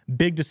decisions,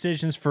 big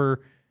decisions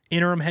for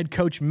interim head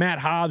coach Matt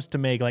Hobbs to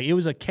make. Like, it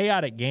was a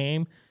chaotic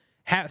game.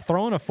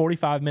 Throwing a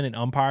 45-minute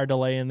umpire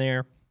delay in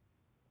there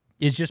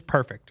is just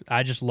perfect.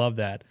 I just love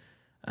that.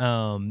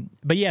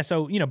 But yeah,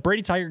 so,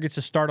 Brady Tiger gets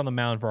to start on the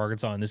mound for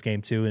Arkansas in this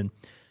game too, and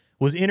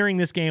was entering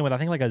this game with, I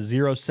think, like a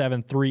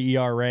 0.73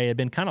 ERA. Had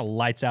been kind of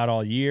lights out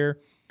all year.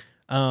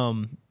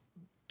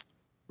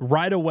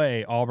 Right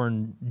away,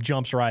 Auburn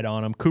jumps right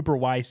on him. Cooper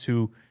Weiss,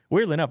 who,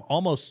 weirdly enough, I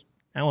don't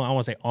want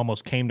to say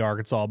almost came to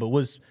Arkansas, but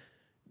was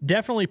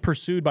definitely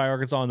pursued by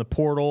Arkansas in the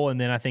portal, and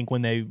then I think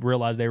when they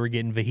realized they were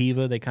getting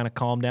Vahiva, they kind of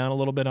calmed down a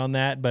little bit on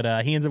that.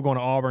 But he ends up going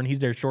to Auburn. He's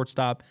their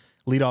shortstop,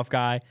 leadoff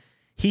guy.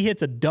 He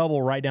hits a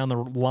double right down the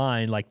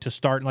line, like to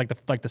start like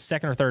the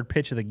second or third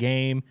pitch of the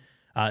game.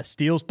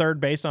 Steals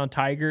third base on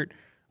Tigert,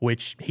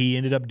 which he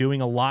ended up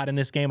doing a lot in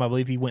this game. I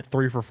believe he went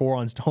 3 for 4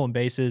 on stolen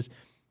bases.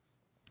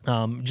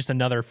 Just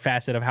another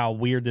facet of how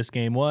weird this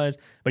game was.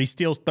 But he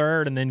steals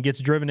third and then gets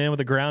driven in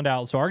with a ground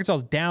out. So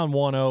Arkansas's down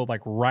 1-0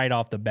 like right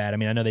off the bat. I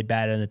mean, I know they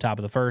batted in the top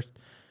of the first.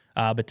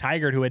 But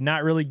Tigert, who had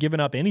not really given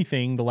up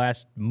anything the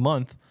last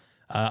month,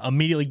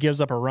 immediately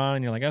gives up a run.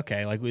 And you're like,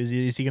 okay, like is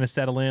he going to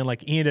settle in?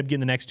 Like, he ended up getting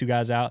the next 2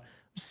 guys out.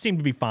 Seemed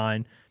to be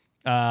fine.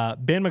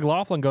 Ben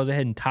McLaughlin goes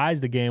ahead and ties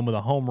the game with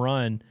a home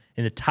run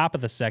in the top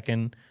of the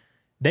second.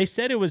 They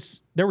said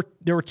there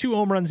were 2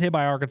 home runs hit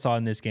by Arkansas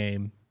in this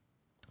game,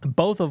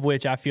 both of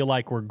which I feel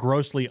like were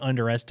grossly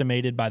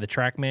underestimated by the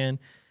TrackMan.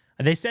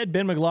 They said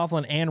Ben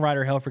McLaughlin and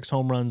Ryder Helfrich's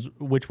home runs,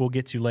 which we'll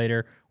get to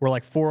later, were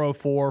like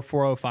 404,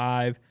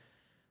 405.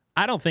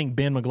 I don't think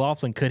Ben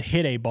McLaughlin could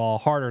hit a ball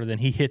harder than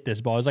he hit this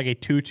ball. It was like a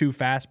 2-2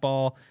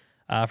 fastball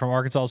from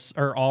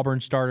Auburn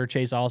starter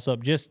Chase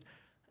Alsop, just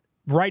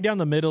right down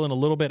the middle and a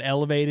little bit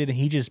elevated, and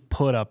he just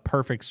put a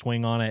perfect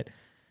swing on it.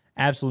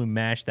 Absolutely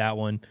mashed that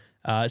one.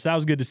 So that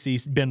was good to see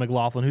Ben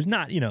McLaughlin, who's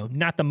not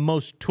the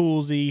most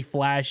toolsy,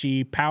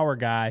 flashy power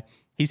guy.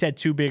 He's had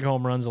 2 big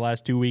home runs the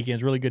last 2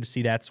 weekends. Really good to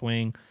see that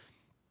swing.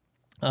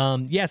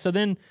 So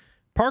then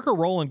Parker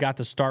Rowland got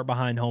to start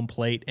behind home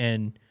plate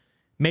and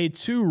made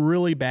 2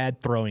 really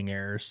bad throwing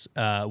errors,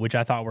 which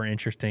I thought were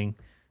interesting.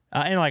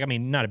 Not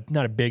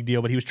a big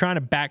deal, but he was trying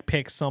to back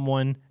pick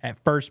someone at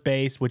first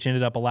base, which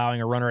ended up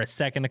allowing a runner at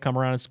second to come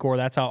around and score.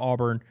 That's how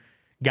Auburn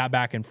got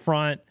back in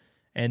front.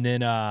 And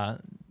then,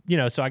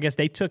 so I guess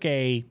they took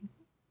a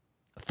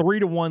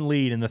 3-1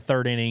 lead in the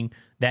third inning.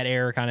 That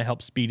error kind of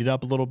helped speed it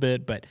up a little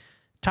bit. But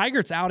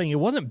Tigert's outing, it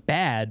wasn't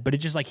bad, but it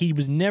just like he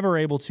was never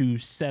able to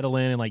settle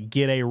in and like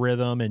get a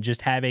rhythm and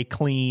just have a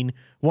clean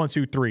 1,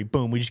 2, 3,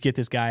 boom, we just get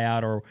this guy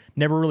out, or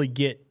never really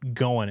get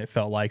going, it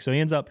felt like. So he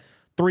ends up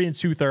 3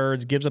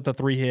 2/3, gives up the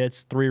 3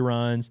 hits, 3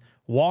 runs,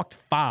 walked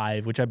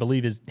 5, which I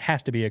believe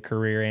has to be a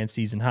career and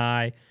season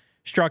high.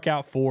 Struck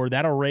out 4.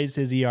 That'll raise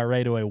his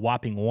ERA to a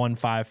whopping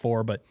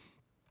 1.54. But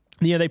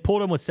they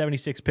pulled him with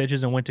 76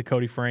 pitches and went to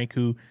Cody Frank,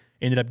 who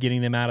ended up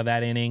getting them out of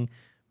that inning.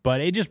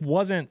 But it just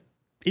wasn't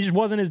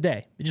his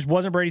day. It just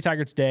wasn't Brady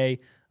Tigert's day.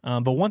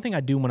 But one thing I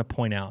do want to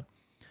point out,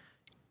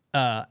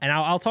 and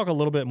I'll talk a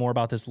little bit more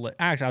about this.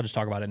 Actually, I'll just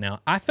talk about it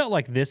now. I felt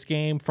like this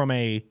game, from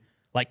a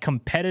like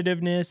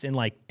competitiveness and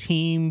like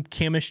team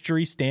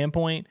chemistry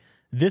standpoint,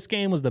 this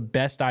game was the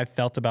best I've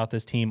felt about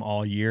this team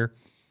all year.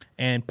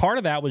 And part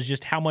of that was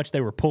just how much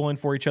they were pulling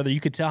for each other. You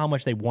could tell how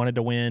much they wanted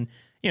to win.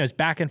 It's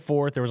back and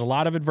forth. There was a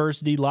lot of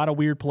adversity, a lot of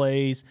weird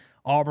plays,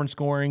 Auburn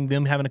scoring,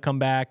 them having to come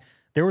back.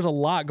 There was a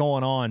lot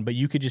going on, but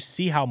you could just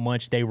see how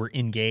much they were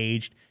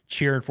engaged,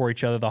 cheering for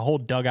each other. The whole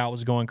dugout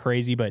was going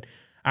crazy. But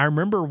I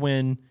remember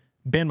when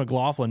Ben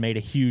McLaughlin made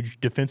a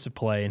huge defensive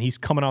play, and he's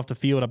coming off the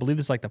field. I believe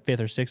this is like the 5th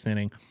or 6th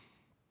inning.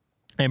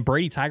 And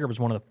Brady Tiger was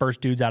one of the first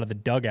dudes out of the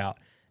dugout,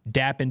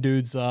 dapping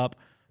dudes up,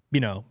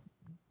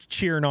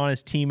 cheering on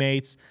his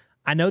teammates.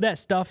 I know that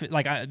stuff,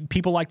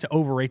 people like to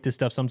overrate this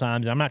stuff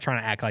sometimes. I'm not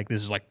trying to act like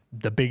this is like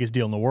the biggest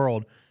deal in the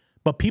world,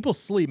 but people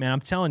sleep, man.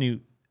 I'm telling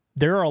you,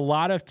 there are a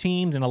lot of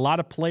teams and a lot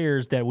of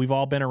players that we've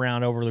all been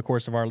around over the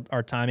course of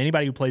our time.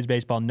 Anybody who plays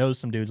baseball knows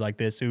some dudes like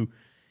this who,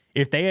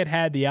 if they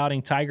had the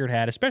outing Tiger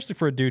had, especially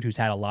for a dude who's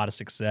had a lot of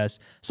success,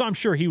 so I'm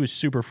sure he was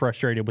super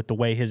frustrated with the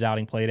way his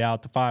outing played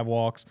out, the 5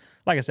 walks.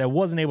 Like I said,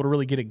 wasn't able to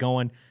really get it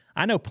going.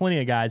 I know plenty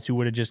of guys who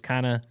would have just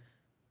kind of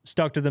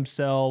stuck to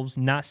themselves,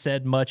 not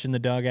said much in the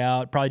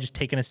dugout, probably just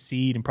taken a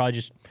seat and probably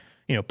just,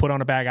 put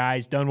on a bag of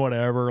ice, done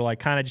whatever, like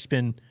kind of just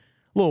been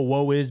a little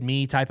woe is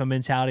me type of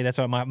mentality. That's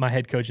what my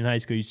head coach in high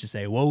school used to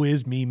say, woe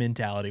is me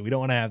mentality. We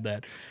don't want to have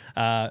that.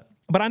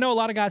 But I know a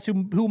lot of guys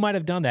who might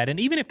have done that. And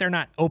even if they're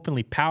not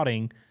openly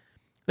pouting,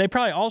 they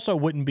probably also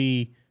wouldn't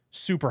be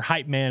super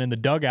hype man in the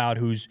dugout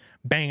who's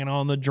banging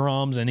on the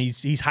drums and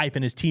he's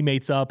hyping his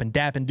teammates up and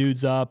dapping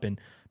dudes up and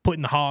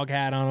putting the hog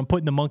hat on him,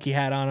 putting the monkey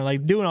hat on him,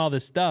 like doing all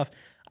this stuff.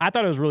 I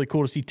thought it was really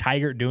cool to see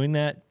Tiger doing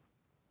that.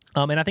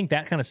 And I think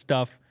that kind of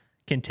stuff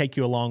can take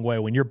you a long way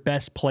when your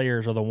best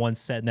players are the ones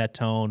setting that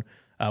tone.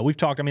 We've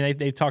talked,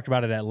 they've talked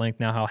about it at length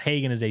now, how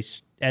Hagen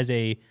is as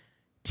a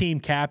team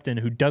captain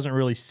who doesn't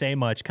really say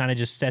much, kind of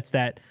just sets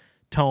that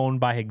tone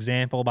by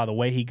example, by the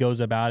way he goes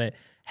about it.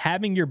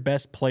 Having your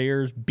best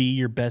players be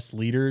your best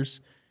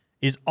leaders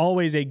is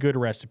always a good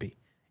recipe.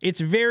 It's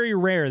very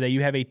rare that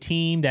you have a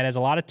team that has a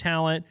lot of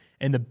talent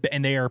and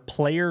they are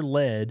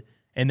player-led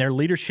and their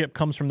leadership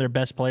comes from their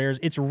best players.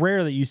 It's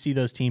rare that you see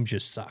those teams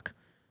just suck.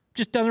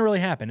 Just doesn't really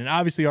happen. And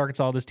obviously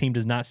Arkansas, this team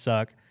does not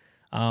suck.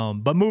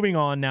 But moving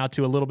on now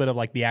to a little bit of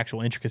like the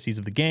actual intricacies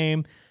of the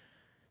game.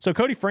 So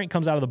Cody Frank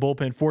comes out of the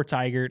bullpen for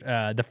Tiger.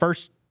 The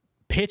first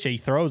pitch he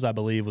throws, I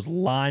believe, was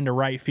lined to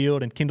right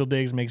field, and Kendall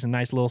Diggs makes a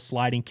nice little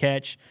sliding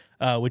catch,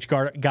 which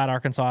got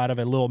Arkansas out of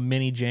a little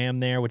mini jam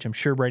there, which I'm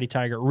sure Brady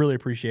Tiger really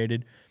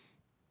appreciated.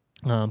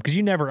 Because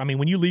you never,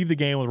 when you leave the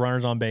game with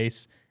runners on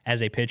base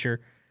as a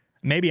pitcher,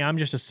 maybe I'm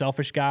just a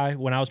selfish guy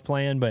when I was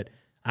playing, but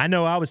I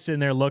know I was sitting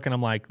there looking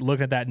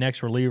at that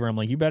next reliever. I'm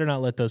like, you better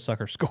not let those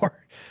suckers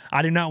score.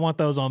 I do not want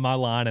those on my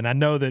line, and I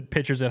know that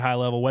pitchers at high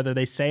level, whether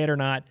they say it or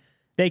not,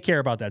 they care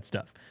about that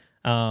stuff.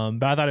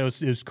 But I thought it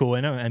was cool.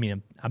 And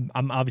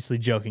I'm obviously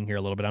joking here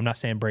a little bit. I'm not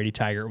saying Brady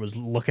Tiger was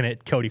looking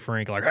at Cody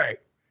Frank like, hey,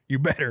 you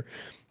better.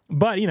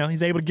 But,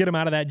 he's able to get him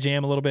out of that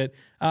jam a little bit.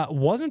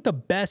 Wasn't the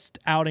best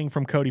outing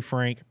from Cody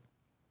Frank,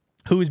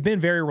 who's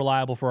been very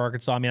reliable for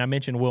Arkansas. I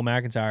mentioned Will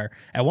McIntyre.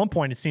 At one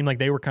point, it seemed like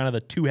they were kind of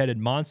the two-headed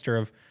monster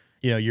of,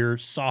 your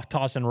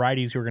soft-tossing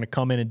righties who are going to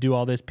come in and do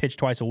all this pitch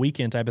twice a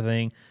weekend type of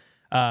thing.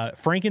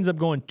 Frank ends up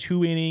going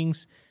 2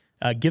 innings,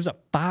 gives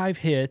up 5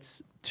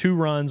 hits, 2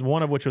 runs,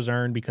 one of which was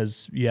earned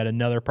because you had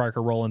another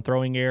Parker Rowland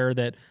throwing error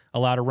that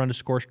allowed a run to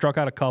score, struck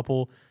out a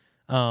couple.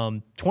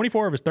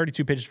 24 of his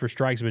 32 pitches for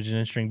strikes, which is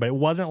interesting, but it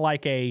wasn't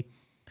like a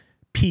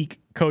peak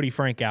Cody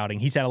Frank outing.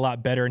 He's had a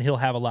lot better, and he'll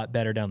have a lot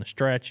better down the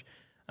stretch.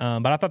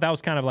 But I thought that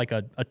was kind of like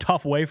a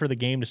tough way for the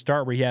game to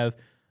start, where you have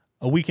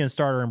a weekend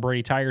starter in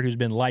Brady Tiger who's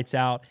been lights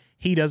out.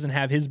 He doesn't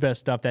have his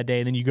best stuff that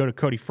day, and then you go to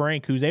Cody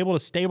Frank, who's able to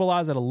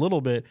stabilize it a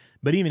little bit,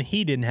 but even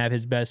he didn't have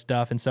his best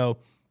stuff, and so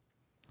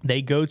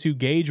they go to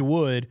Gage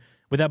Wood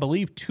with, I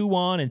believe, 2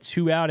 on and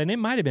 2 out, and it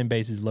might have been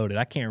bases loaded.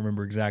 I can't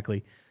remember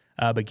exactly.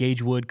 But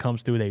Gage Wood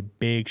comes through with a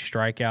big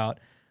strikeout.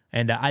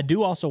 And I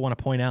do also want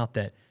to point out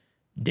that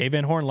Dave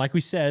Van Horn, like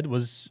we said,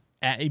 was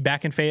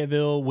back in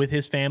Fayetteville with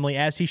his family,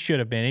 as he should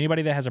have been.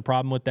 Anybody that has a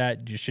problem with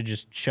that, you should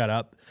just shut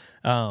up.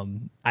 I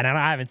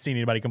haven't seen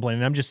anybody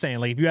complaining. I'm just saying,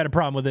 like, if you had a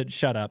problem with it,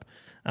 shut up.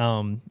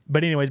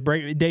 But anyways,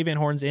 Dave Van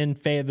Horn's in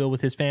Fayetteville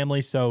with his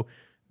family. So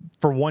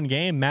for one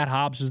game, Matt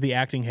Hobbs was the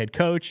acting head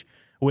coach,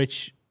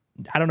 which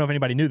I don't know if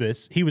anybody knew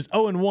this. He was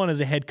 0-1 as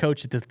a head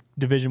coach at the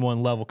Division I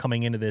level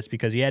coming into this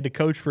because he had to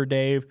coach for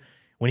Dave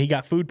when he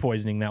got food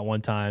poisoning that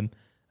one time.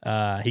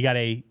 He got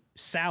a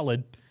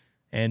salad,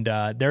 and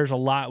there's a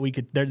lot we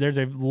could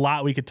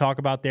talk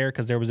about there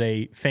because there was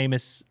a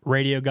famous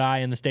radio guy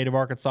in the state of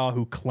Arkansas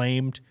who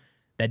claimed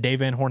that Dave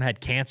Van Horn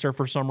had cancer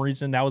for some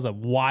reason. That was a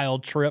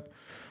wild trip.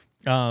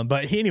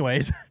 But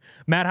anyways,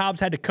 Matt Hobbs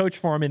had to coach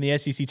for him in the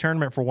SEC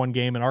tournament for one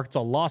game, and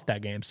Arkansas lost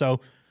that game.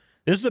 So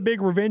this is a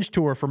big revenge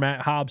tour for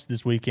Matt Hobbs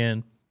this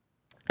weekend.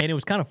 And it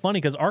was kind of funny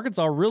because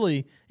Arkansas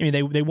really,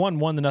 they won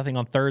 1-0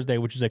 on Thursday,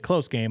 which was a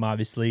close game,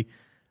 obviously.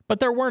 But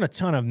there weren't a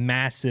ton of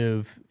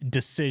massive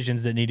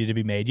decisions that needed to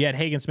be made. You had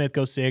Hagen Smith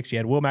go 6, you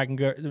had Will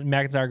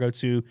McIntyre go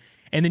 2,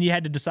 and then you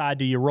had to decide,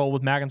 do you roll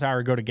with McIntyre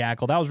or go to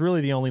Gackle? That was really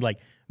the only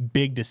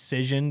big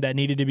decision that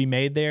needed to be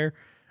made there.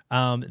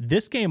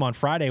 This game on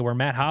Friday, where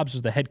Matt Hobbs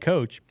was the head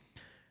coach,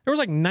 there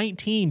was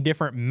 19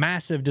 different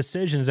massive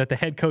decisions that the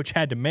head coach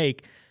had to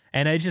make.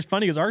 And it's just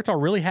funny because Arkansas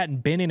really hadn't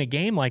been in a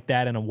game like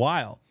that in a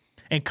while.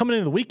 And coming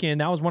into the weekend,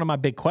 that was one of my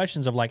big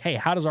questions of hey,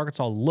 how does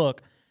Arkansas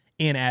look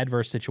in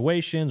adverse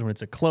situations when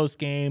it's a close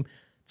game,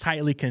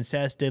 tightly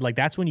contested?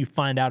 That's when you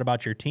find out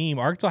about your team.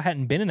 Arkansas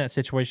hadn't been in that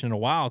situation in a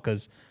while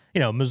because,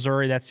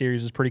 Missouri, that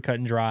series was pretty cut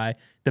and dry.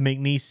 The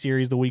McNeese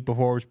series the week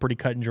before was pretty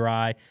cut and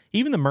dry.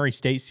 Even the Murray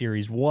State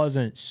series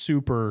wasn't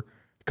super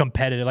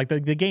competitive.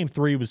 The game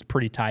 3 was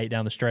pretty tight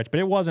down the stretch, but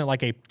it wasn't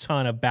a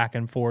ton of back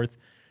and forth.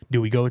 Do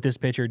we go with this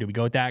pitcher? Do we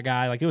go with that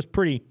guy? It was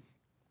pretty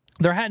 –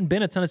 there hadn't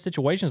been a ton of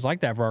situations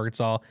like that for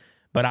Arkansas.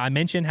 But I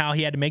mentioned how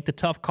he had to make the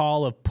tough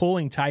call of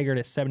pulling Tiger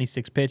at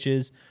 76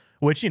 pitches,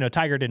 which,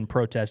 Tiger didn't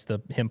protest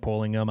him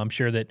pulling him. I'm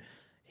sure that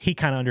he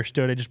kind of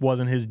understood it just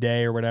wasn't his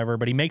day or whatever.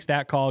 But he makes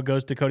that call,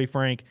 goes to Cody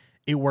Frank.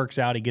 It works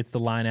out. He gets the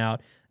line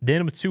out.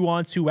 Then with 2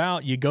 on, 2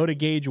 out, you go to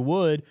Gage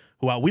Wood,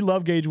 who we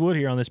love Gage Wood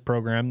here on this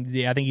program.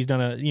 Yeah, I think he's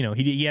done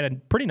he had a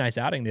pretty nice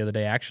outing the other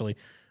day, actually.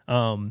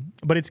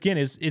 But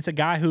it's a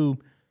guy who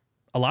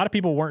a lot of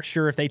people weren't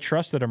sure if they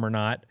trusted him or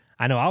not.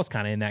 I know I was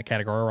kind of in that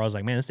category where I was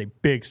like, man, this is a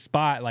big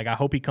spot. Like, I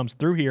hope he comes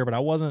through here, but I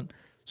wasn't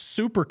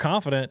super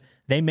confident.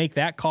 They make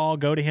that call,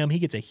 go to him. He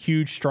gets a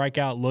huge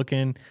strikeout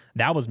looking.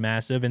 That was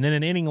massive. And then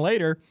an inning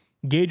later,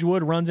 Gage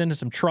Wood runs into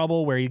some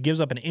trouble where he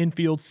gives up an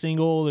infield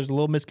single. There's a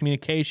little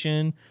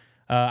miscommunication.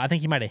 I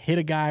think he might have hit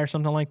a guy or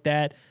something like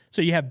that.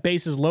 So you have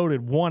bases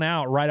loaded, 1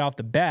 out right off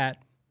the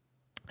bat.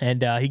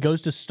 And he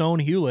goes to Stone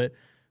Hewlett,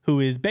 who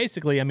is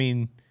basically,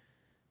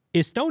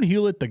 is Stone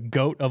Hewlett the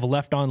GOAT of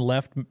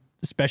left-on-left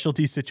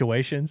specialty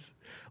situations?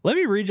 Let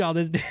me read y'all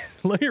this.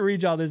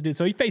 Dude.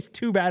 So he faced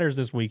 2 batters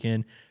this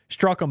weekend,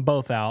 struck them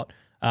both out.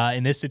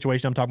 In this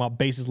situation, I'm talking about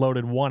bases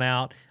loaded, 1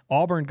 out.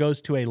 Auburn goes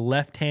to a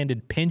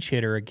left-handed pinch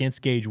hitter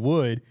against Gage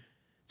Wood.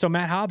 So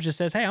Matt Hobbs just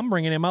says, hey, I'm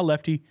bringing in my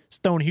lefty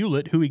Stone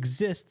Hewlett, who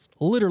exists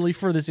literally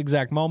for this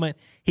exact moment.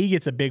 He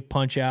gets a big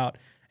punch out.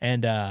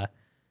 And, I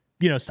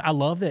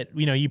love that,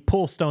 you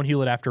pull Stone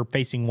Hewlett after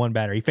facing 1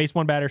 batter. He faced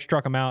 1 batter,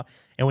 struck him out.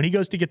 And when he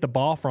goes to get the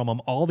ball from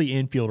him, all the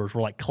infielders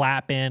were like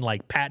clapping,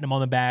 like patting him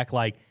on the back,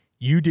 like,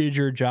 you did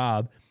your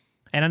job.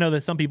 And I know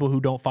that some people who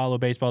don't follow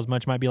baseball as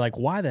much might be like,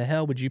 why the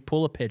hell would you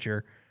pull a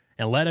pitcher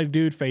and let a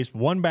dude face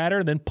 1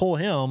 batter, then pull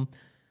him?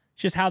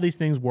 It's just how these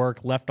things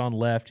work,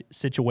 left-on-left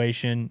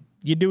situation.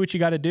 You do what you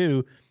got to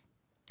do.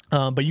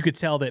 But you could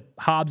tell that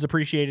Hobbs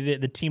appreciated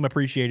it. The team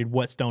appreciated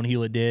what Stone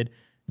Hewlett did.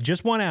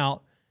 Just 1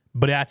 out,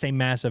 but that's a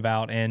massive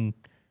out. And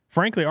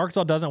frankly,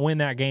 Arkansas doesn't win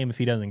that game if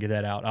he doesn't get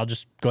that out. I'll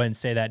just go ahead and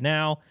say that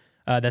now.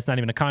 That's not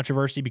even a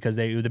controversy because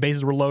the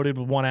bases were loaded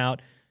with 1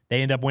 out.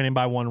 They end up winning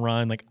by 1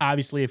 run. Like,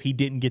 obviously, if he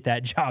didn't get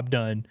that job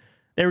done,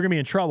 they were going to be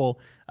in trouble.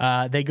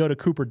 They go to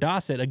Cooper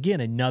Dossett. Again,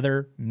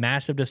 another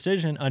massive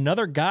decision.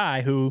 Another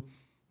guy who,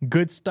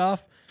 good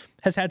stuff,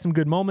 has had some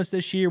good moments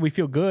this year. We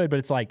feel good, but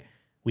it's like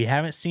we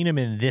haven't seen him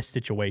in this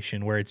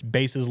situation where it's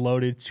bases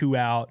loaded, 2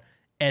 out,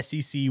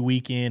 SEC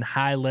weekend,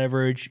 high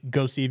leverage,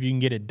 go see if you can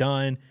get it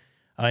done.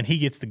 And he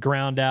gets the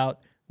ground out,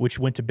 which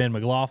went to Ben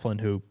McLaughlin,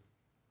 who,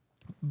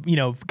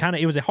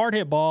 it was a hard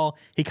hit ball.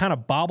 He kind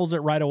of bobbles it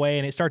right away,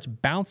 and it starts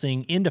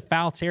bouncing into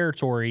foul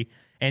territory.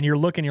 And you're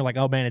like,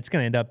 oh, man, it's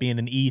going to end up being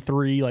an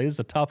E3. Like, this is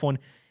a tough one.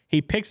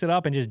 He picks it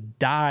up and just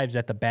dives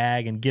at the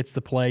bag and gets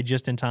the play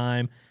just in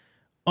time.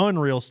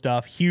 Unreal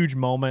stuff. Huge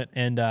moment.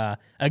 And,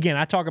 again,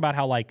 I talk about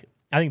how, I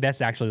think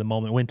that's actually the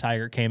moment when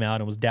Tiger came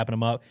out and was dapping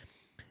him up.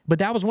 But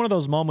that was one of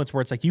those moments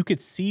where it's like you could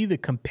see the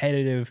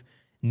competitive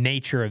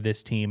nature of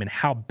this team and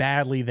how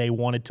badly they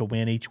wanted to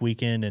win each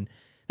weekend. And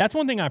that's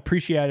one thing I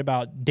appreciate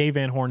about Dave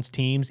Van Horn's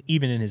teams,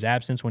 even in his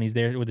absence when he's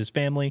there with his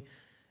family,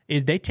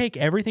 is they take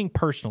everything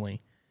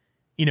personally.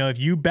 If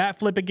you bat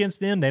flip against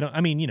them, they don't,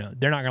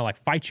 they're not going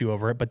to fight you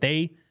over it, but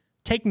they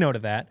take note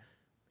of that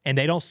and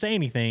they don't say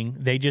anything.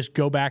 They just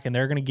go back and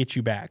they're going to get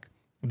you back.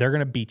 They're going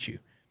to beat you.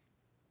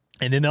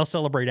 And then they'll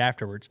celebrate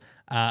afterwards.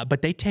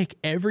 But they take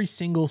every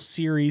single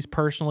series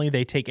personally.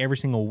 They take every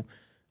single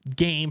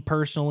game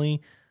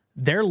personally.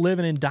 They're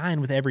living and dying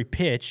with every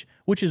pitch,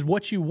 which is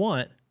what you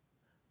want.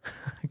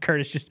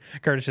 Curtis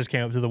just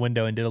came up to the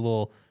window and did a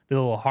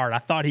little heart. I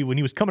thought when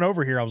he was coming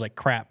over here, I was like,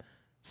 crap,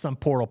 some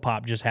portal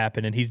pop just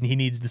happened and he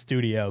needs the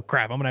studio.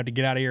 Crap, I'm gonna have to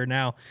get out of here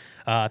now.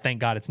 Thank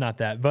God it's not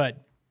that.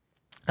 But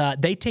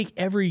they take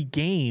every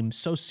game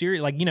so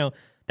serious.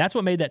 That's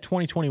what made that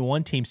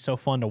 2021 team so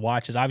fun to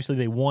watch, is obviously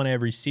they won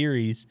every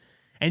series,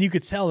 and you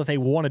could tell that they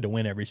wanted to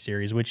win every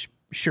series, which,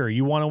 sure,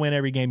 you want to win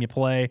every game you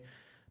play,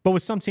 but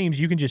with some teams,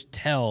 you can just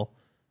tell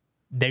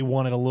they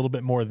wanted a little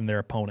bit more than their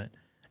opponent.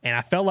 And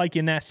I felt like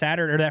in that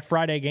Saturday or that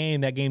Friday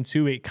game, that game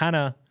 2, it kind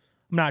of,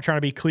 I'm not trying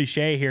to be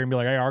cliche here and be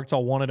like, hey, Arkansas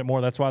wanted it more,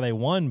 that's why they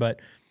won,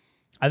 but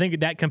I think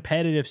that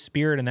competitive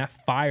spirit and that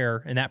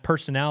fire and that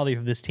personality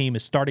of this team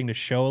is starting to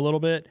show a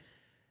little bit.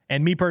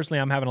 And me personally,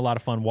 I'm having a lot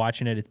of fun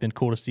watching it. It's been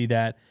cool to see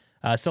that.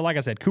 So like I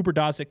said, Cooper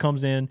Dossett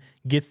comes in,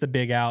 gets the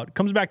big out,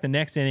 comes back the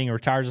next inning,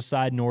 retires the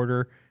side in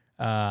order.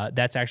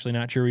 That's actually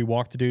not true. He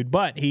walked the dude,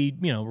 but he,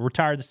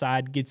 retired the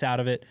side, gets out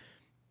of it.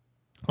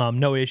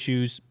 No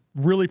issues.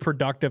 Really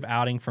productive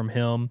outing from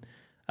him.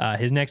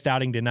 His next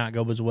outing did not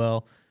go as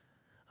well.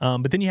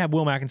 But then you have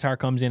Will McIntyre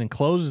comes in and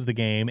closes the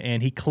game,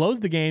 and he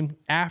closed the game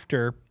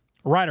after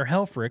Ryder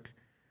Helfrich,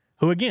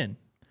 who, again,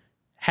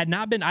 had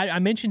not been, I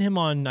mentioned him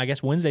on, I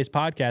guess, Wednesday's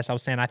podcast. I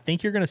was saying, I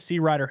think you're going to see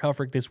Ryder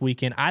Helfrich this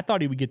weekend. I thought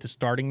he would get the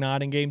starting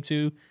nod in game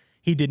 2.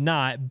 He did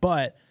not,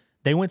 but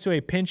they went to a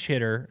pinch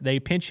hitter.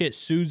 They pinch hit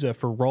Souza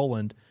for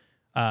Roland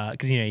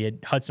because, you had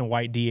Hudson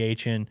White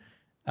DH and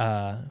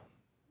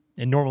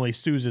normally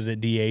Souza's at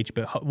DH,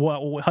 but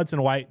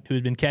Hudson White,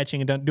 who's been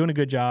catching and doing a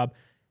good job,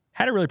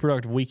 had a really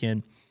productive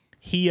weekend.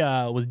 He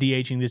was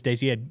DHing this day,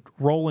 so he had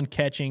Roland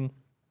catching.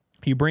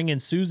 You bring in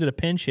Souza to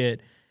pinch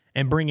hit,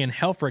 and bring in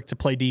Helfrich to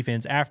play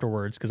defense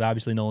afterwards, because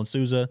obviously Nolan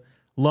Souza,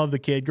 love the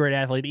kid, great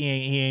athlete. He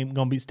ain't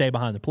going to stay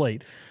behind the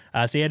plate.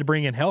 So he had to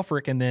bring in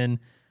Helfrich, and then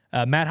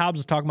Matt Hobbs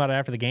was talking about it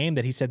after the game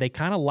that he said they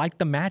kind of liked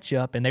the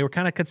matchup, and they were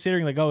kind of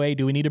considering, like, oh, hey,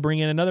 do we need to bring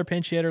in another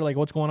pinch hitter? Like,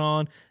 what's going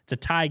on? It's a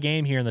tie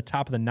game here in the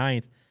top of the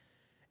ninth.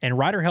 And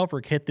Ryder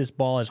Helfrich hit this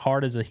ball as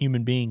hard as a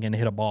human being can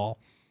hit a ball.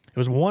 It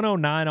was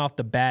 109 off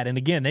the bat. And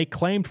again, they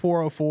claimed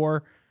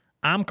 404.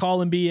 I'm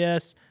calling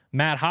BS.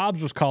 Matt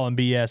Hobbs was calling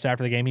BS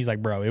after the game. He's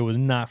like, bro, it was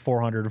not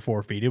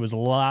 404 feet. It was a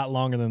lot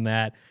longer than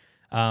that.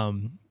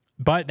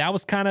 But that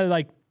was kind of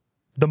like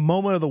the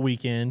moment of the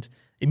weekend.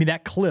 I mean,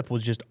 that clip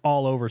was just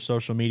all over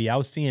social media. I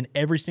was seeing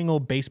every single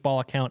baseball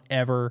account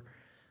ever.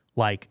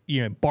 Like,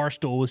 you know,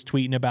 Barstool was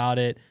tweeting about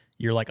it.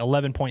 You're like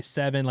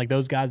 11.7. Like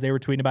those guys, they were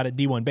tweeting about it.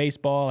 D1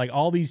 Baseball. Like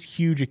all these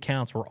huge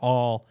accounts were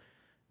all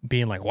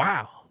being like,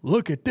 wow,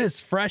 look at this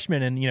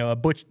freshman. And, you know,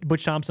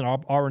 Butch Thompson,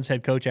 Auburn's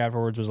head coach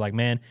afterwards, was like,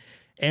 man,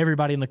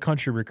 everybody in the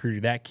country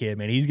recruited that kid,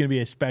 man. He''s going to be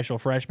a special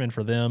freshman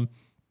for them.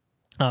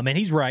 And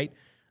he's right.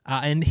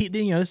 And he,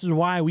 you know, this is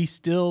why we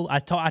still, I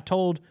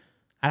told,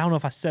 I don't know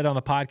if I said it on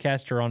the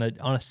podcast or on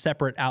a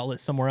separate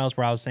outlet somewhere else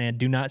where I was saying,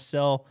 do not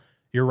sell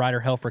your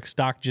Ryder Helfrich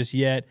stock just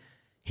yet.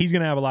 He's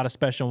going to have a lot of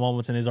special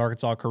moments in his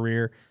Arkansas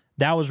career.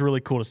 That was really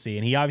cool to see.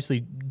 And he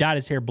obviously dyed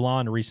his hair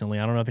blonde recently.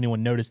 I don't know if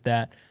anyone noticed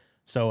that.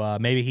 So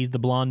maybe he's the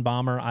blonde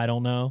bomber. I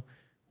don't know.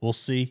 We'll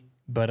see.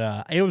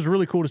 But it was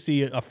really cool to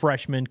see a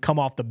freshman come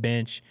off the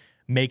bench,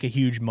 make a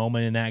huge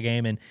moment in that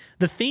game. And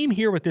the theme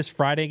here with this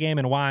Friday game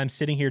and why I'm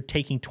sitting here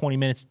taking 20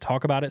 minutes to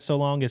talk about it so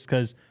long is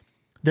because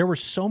there were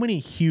so many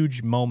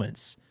huge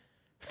moments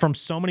from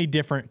so many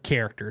different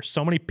characters,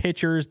 so many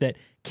pitchers that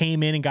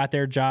came in and got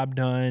their job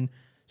done,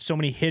 so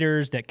many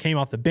hitters that came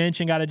off the bench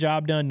and got a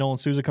job done. Nolan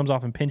Souza comes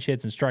off and pinch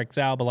hits and strikes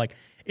out. But, like,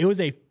 it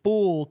was a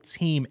full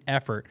team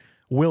effort.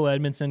 Will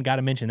Edmondson, got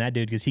to mention that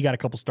dude because he got a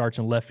couple starts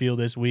in left field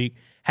this week,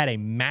 had a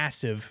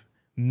massive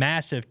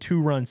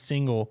 2-run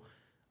single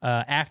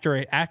after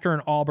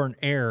an Auburn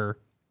error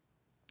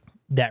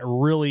that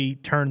really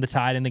turned the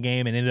tide in the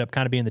game and ended up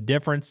kind of being the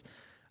difference.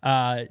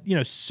 You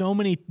know, so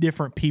many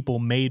different people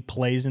made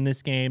plays in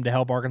this game to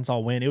help Arkansas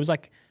win. It was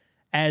like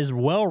as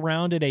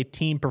well-rounded a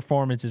team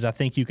performance as I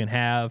think you can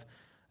have.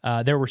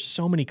 There were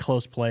so many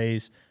close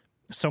plays,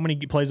 so many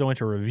plays that went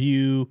to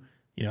review,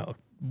 you know,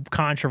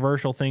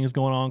 controversial things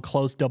going on,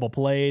 close double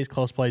plays,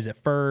 close plays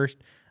at first.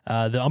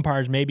 The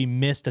umpires maybe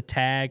missed a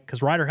tag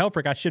because Ryder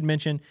Helfrich, I should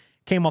mention,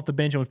 came off the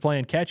bench and was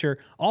playing catcher.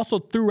 Also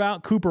threw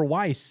out Cooper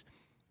Weiss.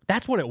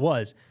 That's what it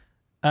was.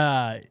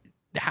 I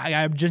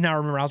just now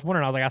remember. I was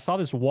wondering. I was like, I saw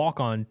this walk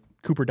on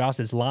Cooper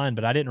Dawson's line,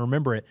 but I didn't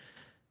remember it.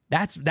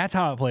 That's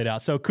how it played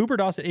out. So Cooper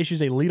Dawson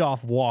issues a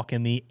leadoff walk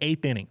in the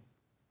 8th inning,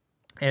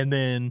 and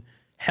then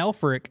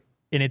Helfrich,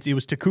 and it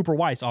was to Cooper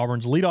Weiss,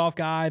 Auburn's leadoff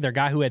guy, their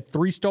guy who had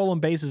 3 stolen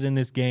bases in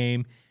this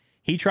game.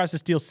 He tries to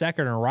steal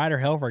second, and Ryder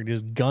Helfrich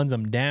just guns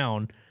him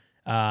down.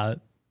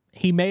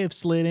 He may have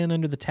slid in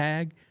under the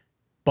tag,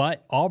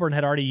 but Auburn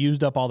had already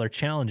used up all their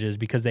challenges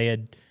because they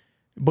had.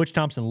 Butch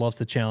Thompson loves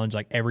to challenge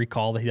like every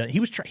call that he does. He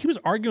was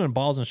arguing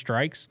balls and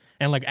strikes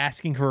and like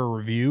asking for a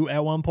review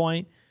at one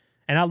point.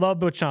 And I love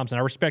Butch Thompson.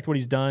 I respect what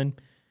he's done.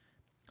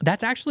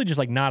 That's actually just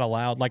like not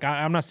allowed. Like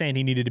I'm not saying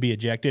he needed to be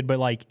ejected, but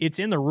like it's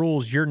in the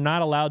rules. You're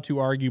not allowed to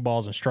argue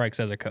balls and strikes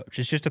as a coach.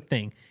 It's just a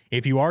thing.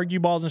 If you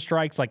argue balls and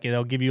strikes, like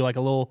they'll give you like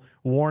a little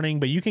warning,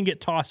 but you can get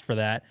tossed for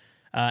that.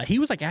 He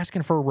was like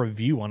asking for a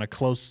review on a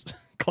close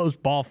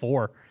ball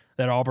 4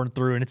 that Auburn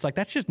threw, and it's like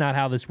that's just not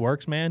how this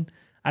works, man.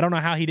 I don't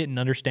know how he didn't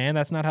understand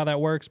that's not how that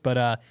works,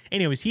 but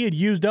anyways, he had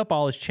used up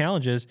all his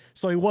challenges,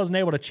 so he wasn't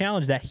able to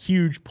challenge that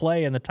huge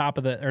play in the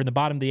bottom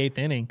of the 8th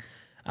inning.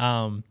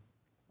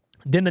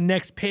 Then the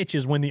next pitch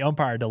is when the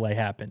umpire delay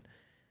happened.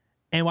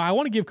 And I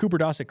want to give Cooper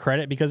Dawson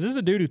credit because this is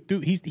a dude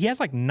who he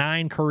has like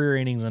 9 career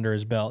innings under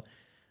his belt.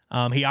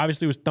 He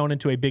obviously was thrown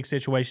into a big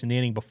situation the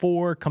inning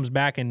before, comes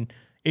back and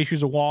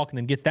issues a walk and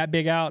then gets that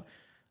big out.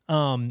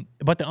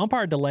 But the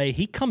umpire delay,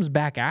 he comes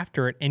back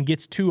after it and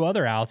gets 2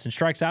 other outs and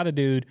strikes out a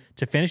dude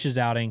to finish his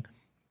outing.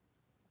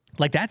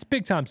 Like, that's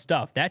big-time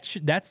stuff.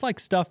 That's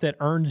like stuff that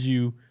earns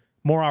you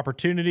more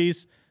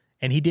opportunities,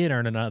 and he did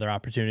earn another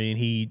opportunity, and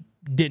he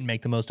didn't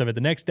make the most of it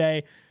the next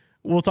day.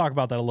 We'll talk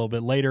about that a little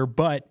bit later,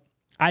 but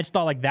I just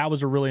thought like that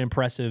was a really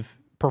impressive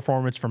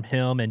performance from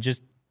him and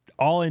just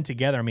all in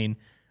together. I mean,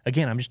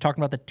 again, I'm just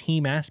talking about the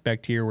team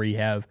aspect here where you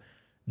have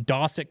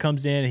Dawson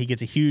comes in and he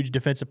gets a huge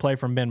defensive play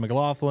from Ben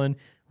McLaughlin.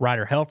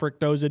 Ryder Helfrich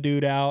throws a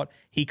dude out.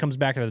 He comes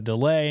back at the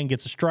delay and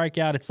gets a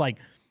strikeout. It's like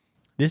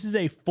this is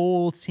a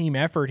full team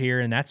effort here,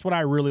 and that's what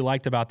I really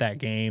liked about that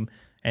game.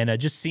 And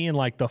just seeing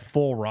like the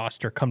full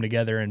roster come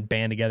together and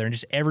band together and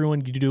just everyone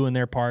doing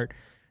their part.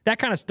 That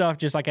kind of stuff,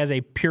 just like as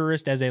a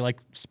purist, as a like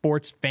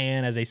sports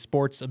fan, as a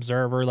sports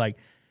observer, like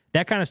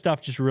that kind of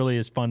stuff just really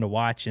is fun to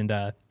watch. And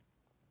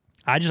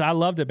I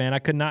loved it, man. I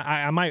could not.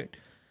 I might.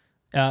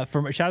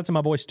 Shout out to my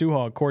boy Stu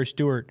Hogg, Corey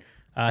Stewart.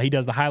 He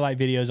does the highlight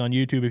videos on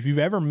YouTube. If you've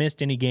ever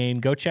missed any game,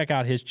 go check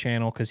out his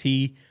channel because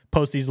he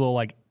posts these little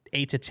like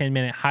 8 to 10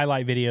 minute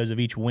highlight videos of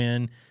each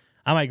win.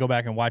 I might go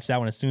back and watch that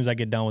one as soon as I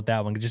get done with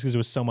that one, just because it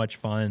was so much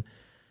fun.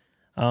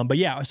 But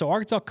yeah, so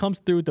Arkansas comes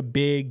through with the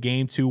big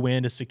Game 2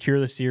 win to secure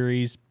the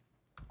series.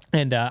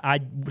 And I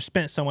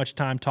spent so much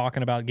time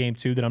talking about Game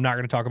 2 that I'm not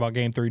going to talk about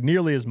Game 3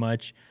 nearly as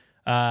much.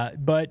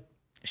 But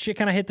shit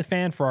kind of hit the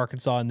fan for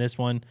Arkansas in this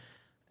one.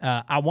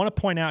 I want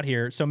to point out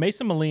here, so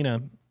Mason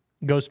Molina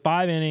goes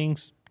 5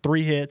 innings,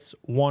 3 hits,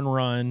 1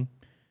 run.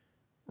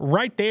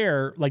 Right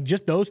there, like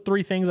just those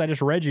 3 things I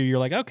just read you, you're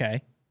like,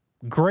 okay,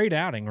 great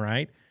outing,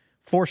 right?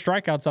 4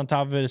 strikeouts on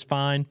top of it is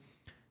fine.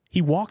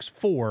 He walks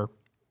 4,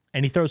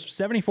 and he throws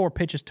 74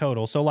 pitches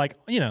total. So, like,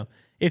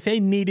 if they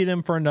needed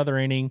him for another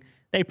inning,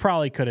 they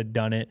probably could have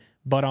done it.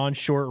 But on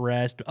short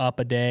rest, up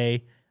a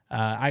day,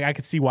 I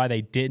could see why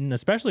they didn't,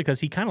 especially because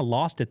he kind of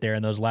lost it there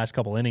in those last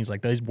couple innings.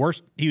 Like, those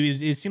worst,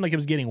 it seemed like it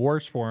was getting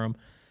worse for him.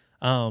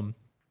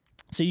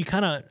 So you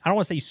kind of, I don't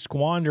want to say you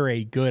squander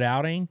a good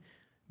outing,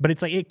 but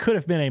it's like it could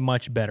have been a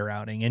much better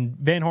outing. And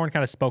Van Horn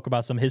kind of spoke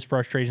about some of his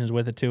frustrations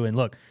with it too. And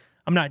look,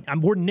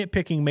 we're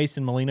nitpicking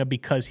Mason Molina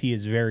because he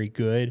is very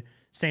good.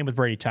 Same with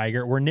Brady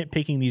Tiger. We're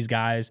nitpicking these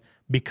guys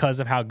because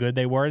of how good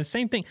they were. And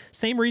same thing,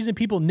 same reason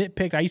people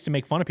nitpicked. I used to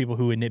make fun of people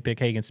who would nitpick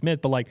Hagen Smith,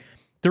 but like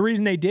the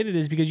reason they did it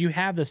is because you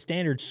have the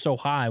standards so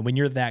high when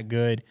you're that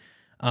good.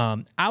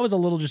 I was a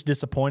little just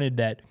disappointed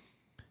that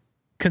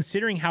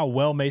considering how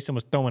well Mason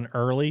was throwing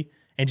early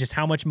and just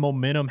how much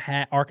momentum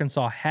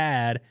Arkansas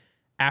had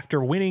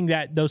after winning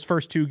those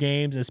first 2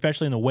 games,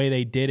 especially in the way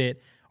they did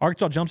it,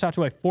 Arkansas jumps out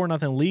to a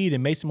 4-0 lead,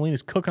 and Mason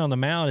Molina's cooking on the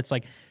mound. It's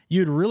like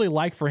you'd really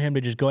like for him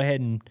to just go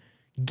ahead and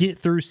get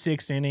through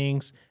 6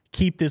 innings,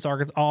 keep this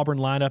Auburn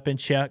lineup in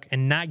check,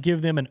 and not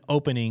give them an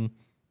opening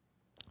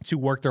to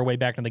work their way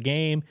back in the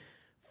game.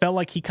 Felt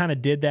like he kind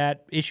of did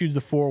that, issued the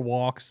 4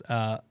 walks,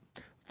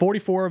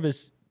 44 of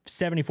his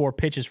 74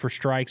 pitches for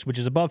strikes, which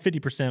is above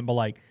 50%, but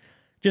like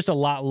just a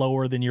lot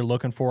lower than you're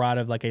looking for out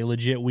of like a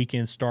legit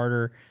weekend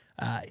starter.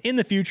 In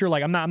the future,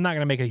 like I'm not going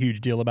to make a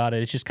huge deal about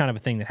it. It's just kind of a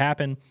thing that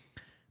happened.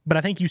 But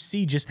I think you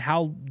see just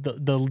how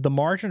the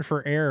margin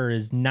for error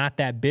is not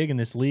that big in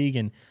this league.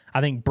 And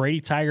I think Brady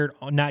Tiger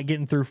not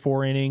getting through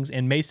 4 innings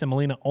and Mason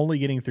Molina only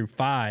getting through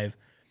 5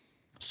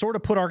 sort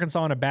of put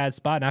Arkansas in a bad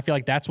spot. And I feel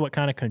like that's what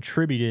kind of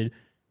contributed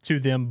to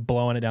them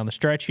blowing it down the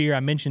stretch here. I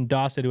mentioned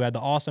Dawson, who had the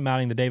awesome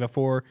outing the day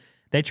before.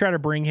 They try to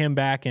bring him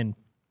back and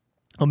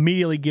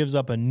immediately gives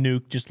up a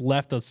nuke, just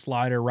left a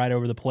slider right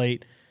over the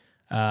plate.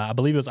 I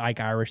believe it was Ike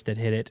Irish that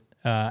hit it.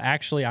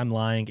 Actually, I'm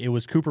lying. It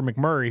was Cooper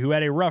McMurray, who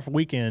had a rough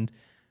weekend,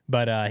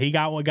 but he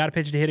got a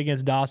pitch to hit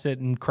against Dawson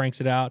and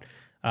cranks it out.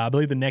 I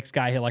believe the next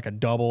guy hit like a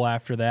double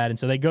after that. And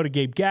so they go to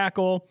Gabe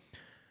Gackle,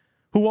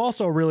 who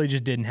also really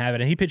just didn't have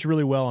it. And he pitched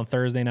really well on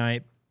Thursday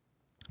night.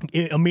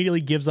 It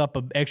immediately gives up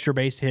an extra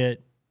base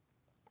hit,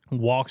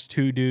 walks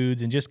 2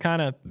 dudes, and just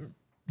kind of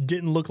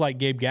didn't look like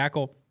Gabe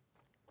Gackle.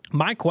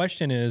 My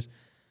question is,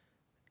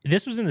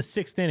 this was in the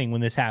 6th inning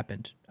when this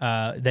happened.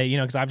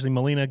 Because obviously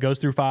Molina goes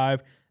through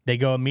 5. They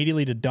go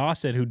immediately to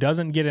Dawson, who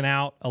doesn't get an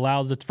out,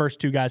 allows the first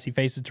 2 guys he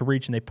faces to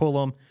reach, and they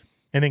pull him.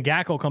 And then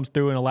Gackle comes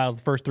through and allows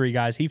the first 3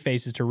 guys he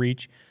faces to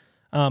reach.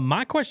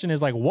 My question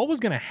is, like, what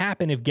was going to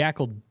happen if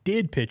Gackle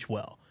did pitch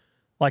well?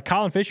 Like,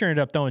 Colin Fisher ended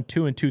up throwing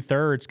 2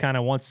 2/3 kind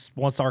of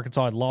once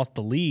Arkansas had lost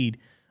the lead.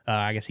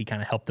 I guess he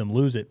kind of helped them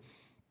lose it.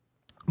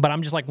 But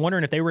I'm just, like,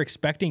 wondering if they were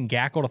expecting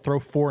Gackle to throw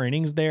 4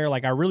 innings there.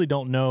 Like, I really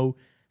don't know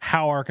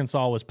how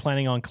Arkansas was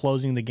planning on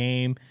closing the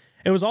game.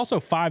 It was also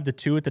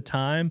 5-2 at the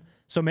time.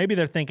 So maybe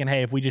they're thinking,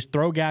 hey, if we just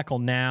throw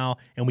Gackle now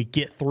and we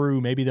get through,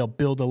 maybe they'll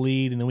build a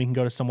lead and then we can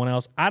go to someone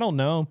else. I don't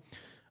know.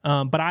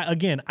 But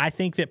I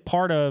think that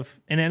part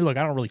of, and look,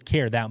 I don't really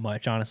care that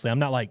much, honestly. I'm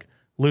not like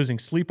losing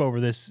sleep over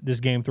this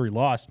Game 3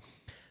 loss.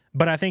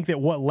 But I think that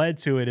what led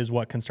to it is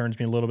what concerns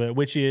me a little bit,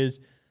 which is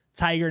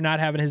Tiger not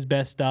having his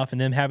best stuff and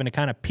them having to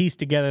kind of piece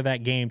together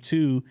that Game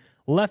 2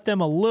 left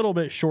them a little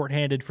bit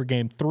shorthanded for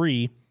Game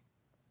 3.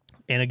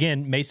 And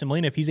again, Mason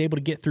Molina, if he's able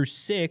to get through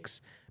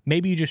 6,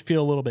 maybe you just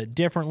feel a little bit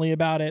differently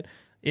about it.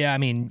 Yeah, I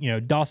mean,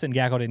 Dawson and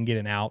Gackle didn't get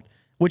an out,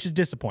 which is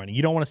disappointing.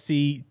 You don't want to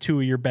see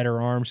 2 of your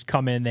better arms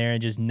come in there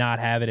and just not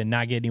have it and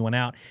not get anyone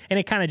out. And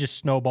it kind of just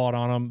snowballed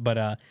on them.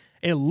 But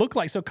it looked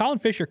like, so Colin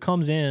Fisher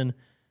comes in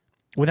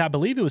with, I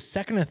believe it was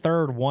 2nd and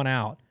 3rd, 1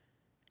 out,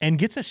 and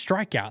gets a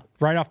strikeout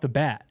right off the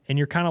bat. And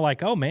you're kind of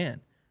like, oh,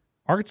 man,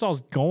 Arkansas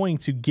is going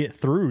to get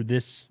through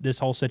this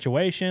whole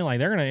situation. Like,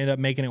 they're going to end up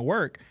making it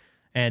work.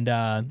 And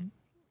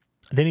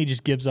then he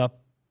just gives up.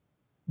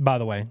 By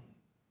the way,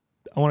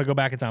 I want to go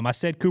back in time. I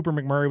said Cooper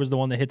McMurray was the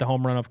one that hit the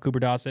home run off Cooper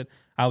Dawson.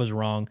 I was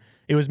wrong.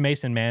 It was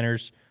Mason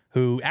Manners,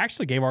 who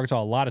actually gave Arkansas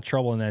a lot of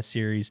trouble in that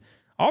series.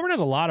 Auburn has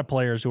a lot of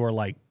players who are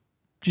like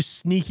just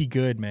sneaky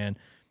good, man.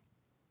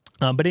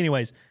 But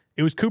anyways,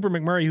 it was Cooper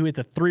McMurray who hit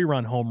the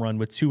 3-run home run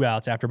with 2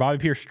 outs after Bobby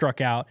Pierce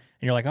struck out.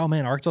 And you're like, oh,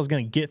 man, Arkansas is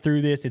going to get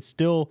through this. It's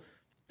still,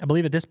 I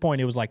believe at this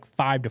point it was like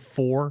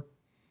 5-4.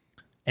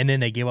 And then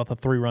they gave up a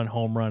 3-run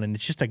home run, and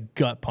it's just a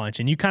gut punch.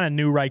 And you kind of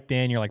knew right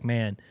then, you're like,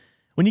 man,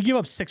 when you give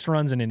up 6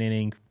 runs in an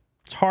inning,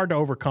 it's hard to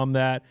overcome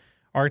that.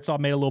 Arkansas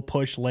made a little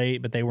push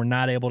late, but they were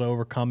not able to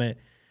overcome it.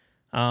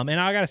 And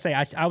I got to say,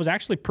 I was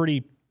actually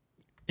pretty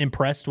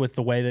impressed with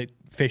the way that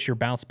Fisher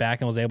bounced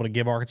back and was able to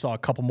give Arkansas a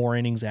couple more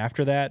innings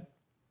after that.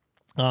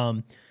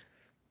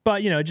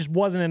 But, it just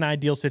wasn't an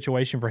ideal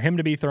situation for him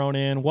to be thrown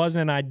in.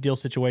 Wasn't an ideal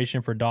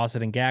situation for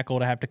Dawson and Gackle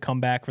to have to come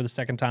back for the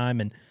second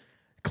time, and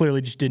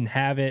clearly just didn't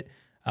have it.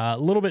 A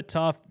little bit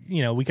tough.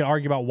 We could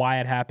argue about why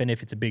it happened,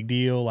 if it's a big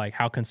deal, like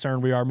how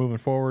concerned we are moving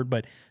forward.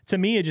 But to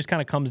me, it just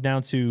kind of comes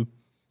down to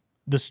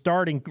the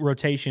starting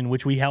rotation,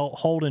 which we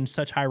hold in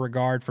such high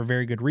regard for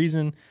very good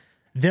reason.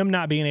 Them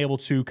not being able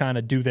to kind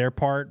of do their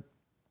part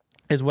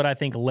is what I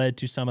think led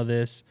to some of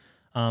this.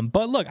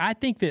 But look, I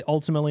think that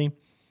ultimately,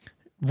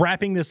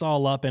 wrapping this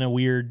all up in a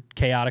weird,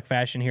 chaotic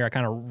fashion here, I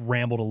kind of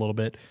rambled a little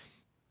bit.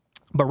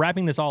 But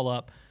wrapping this all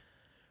up,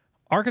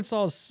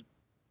 Arkansas's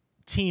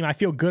team, I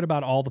feel good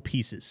about all the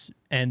pieces.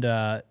 And,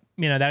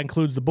 that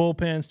includes the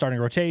bullpen, starting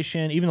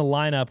rotation, even the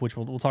lineup, which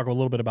we'll talk a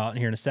little bit about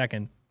here in a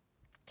second.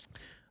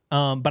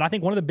 But I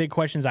think one of the big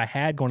questions I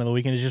had going into the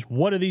weekend is just,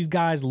 what do these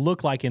guys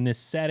look like in this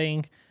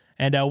setting?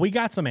 And we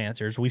got some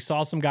answers. We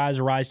saw some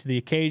guys rise to the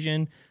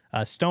occasion.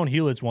 Stone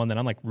Hewlett's one that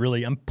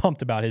I'm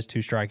pumped about his 2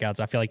 strikeouts.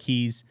 I feel like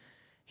he's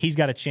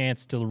got a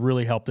chance to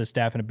really help this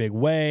staff in a big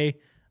way.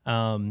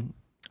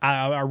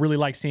 I really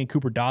like seeing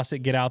Cooper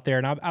Dossett get out there,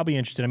 and I'll be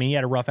interested. I mean, he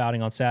had a rough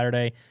outing on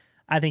Saturday.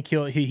 I think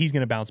he's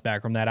going to bounce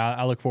back from that.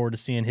 I look forward to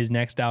seeing his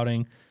next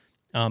outing.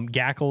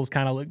 Gackles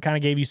kind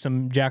of gave you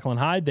some Jekyll and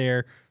Hyde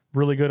there.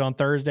 Really good on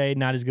Thursday,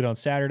 not as good on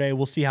Saturday.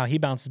 We'll see how he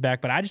bounces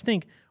back. But I just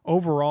think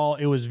overall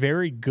it was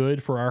very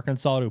good for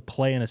Arkansas to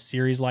play in a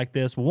series like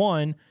this.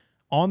 One,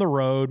 on the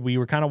road, we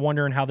were kind of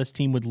wondering how this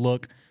team would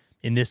look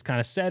in this kind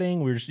of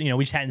setting. We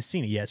just hadn't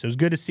seen it yet. So it was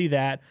good to see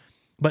that.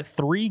 But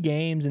 3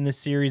 games in this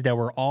series that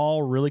were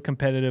all really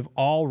competitive,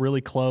 all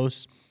really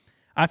close.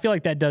 I feel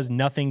like that does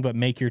nothing but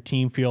make your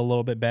team feel a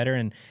little bit better.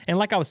 And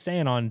like I was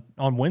saying on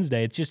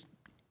Wednesday, it's just,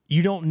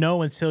 you don't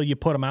know until you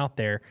put them out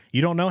there.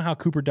 You don't know how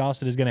Cooper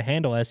Dossett is going to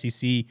handle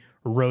SEC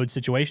road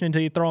situation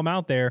until you throw them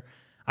out there.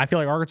 I feel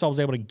like Arkansas was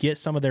able to get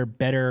some of their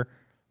better,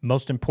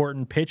 most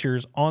important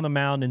pitchers on the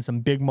mound in some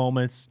big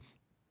moments.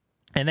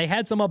 And they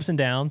had some ups and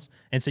downs,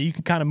 and so you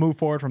can kind of move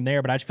forward from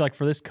there. But I just feel like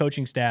for this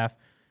coaching staff,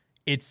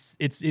 it's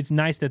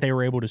nice that they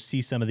were able to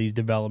see some of these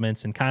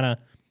developments and kind of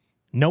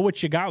know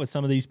what you got with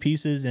some of these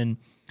pieces. And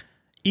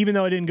even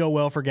though it didn't go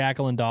well for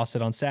Gackle and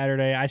Dossett on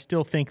Saturday, I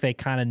still think they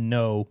kind of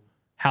know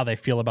how they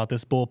feel about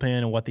this bullpen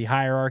and what the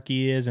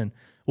hierarchy is, and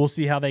we'll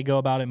see how they go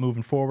about it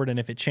moving forward and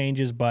if it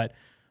changes. But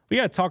we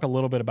got to talk a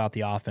little bit about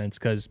the offense,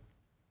 because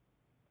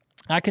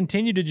I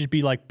continue to just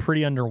be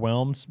pretty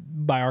underwhelmed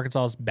by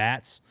Arkansas's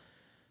bats.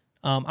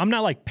 I'm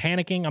not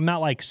panicking. I'm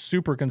not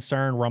super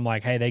concerned where I'm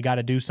hey, they got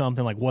to do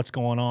something, what's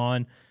going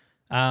on.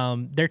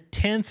 They're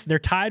 10th. They're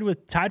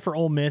tied for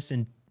Ole Miss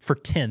and for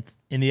 10th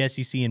in the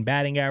SEC in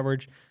batting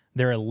average.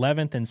 They're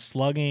 11th in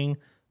slugging.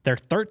 They're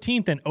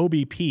 13th in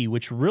OBP,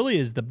 which really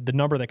is the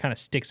number that kind of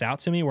sticks out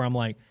to me, where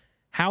I'm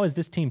how is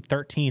this team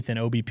 13th in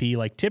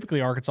OBP?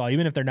 Typically Arkansas,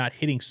 even if they're not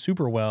hitting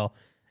super well,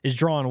 is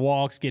drawing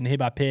walks, getting hit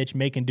by pitch,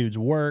 making dudes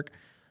work.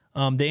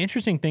 The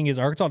interesting thing is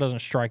Arkansas doesn't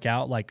strike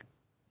out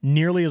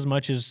nearly as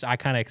much as I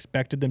kind of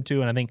expected them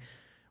to, and I think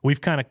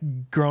we've kind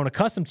of grown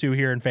accustomed to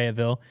here in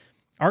Fayetteville.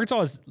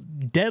 Arkansas is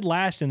dead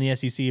last in the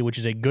SEC, which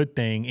is a good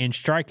thing, in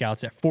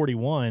strikeouts at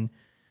 41,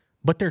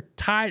 but they're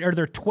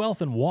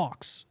 12th in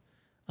walks.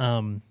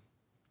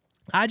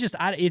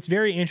 It's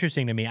very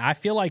interesting to me. I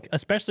feel like,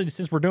 especially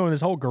since we're doing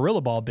this whole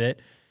gorilla ball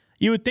bit,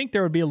 you would think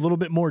there would be a little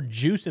bit more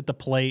juice at the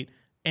plate,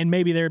 and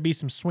maybe there would be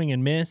some swing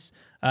and miss.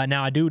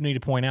 Now, I do need to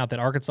point out that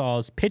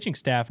Arkansas's pitching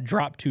staff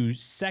dropped to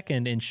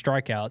 2nd in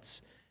strikeouts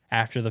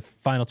after the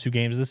final 2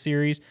 games of the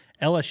series.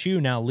 LSU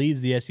now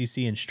leads the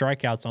SEC in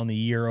strikeouts on the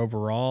year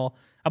overall.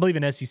 I believe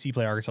in SEC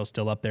play, Arkansas is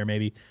still up there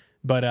maybe.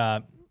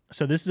 But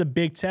so this is a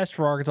big test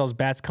for Arkansas's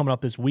bats coming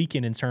up this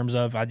weekend in terms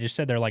of, I just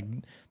said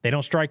they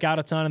don't strike out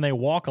a ton and they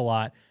walk a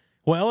lot.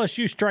 Well,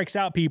 LSU strikes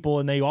out people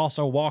and they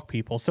also walk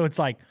people. So it's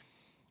I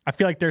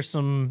feel like there's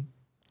some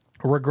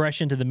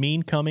regression to the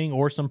mean coming,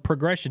 or some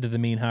progression to the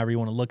mean, however you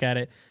want to look at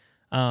it.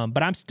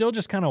 But I'm still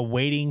just kind of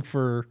waiting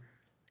for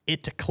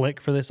it to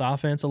click for this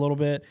offense a little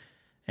bit.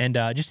 And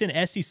just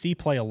in SEC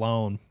play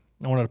alone,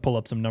 I wanted to pull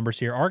up some numbers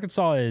here.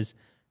 Arkansas is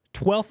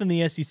 12th in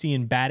the SEC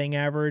in batting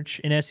average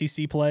in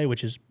SEC play,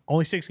 which is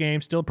only 6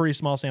 games, still a pretty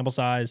small sample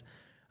size.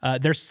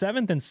 They're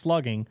 7th in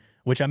slugging,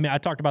 which I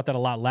talked about that a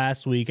lot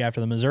last week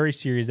after the Missouri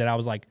series, that I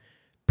was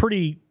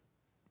pretty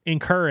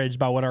encouraged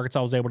by what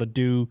Arkansas was able to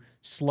do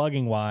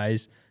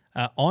slugging-wise.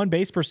 On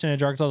base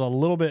percentage, Arkansas is a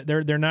little bit,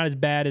 they're not as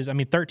bad as,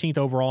 13th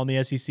overall in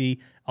the SEC,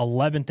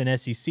 11th in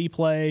SEC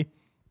play.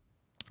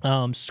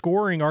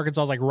 Scoring,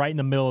 Arkansas is right in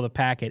the middle of the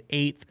pack at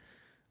 8th.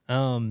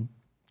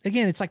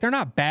 Again, it's they're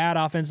not bad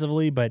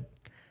offensively, but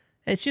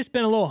it's just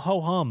been a little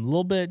ho-hum, a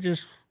little bit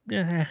just,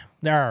 they're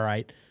all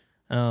right.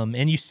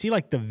 And you see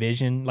the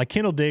vision,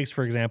 Kendall Diggs,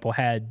 for example,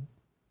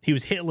 he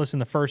was hitless in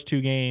the first 2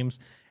 games,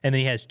 and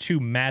then he has 2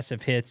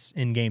 massive hits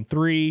in game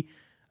 3.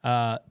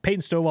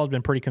 Peyton Stovall's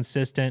been pretty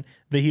consistent.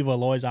 Vahiva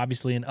Aloy's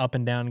obviously an up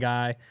and down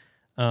guy.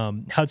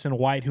 Hudson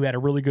White, who had a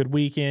really good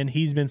weekend,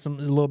 he's been a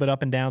little bit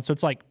up and down. So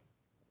it's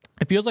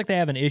it feels like they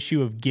have an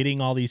issue of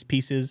getting all these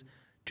pieces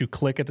to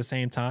click at the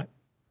same time.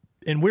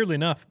 And weirdly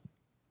enough,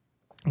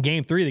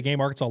 Game 3, the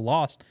game Arkansas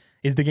lost,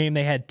 is the game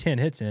they had 10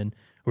 hits in,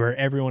 where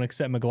everyone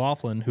except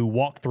McLaughlin, who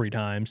walked 3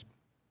 times,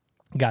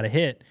 got a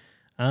hit.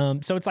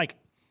 So it's like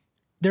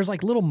there's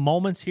like little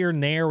moments here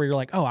and there where you're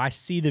like, oh, I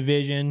see the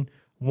vision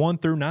 1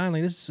 through 9.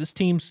 Like this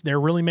team's, they're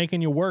really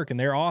making you work, and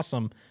they're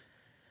awesome.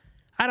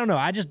 I don't know.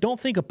 I just don't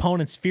think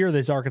opponents fear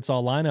this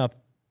Arkansas lineup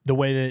the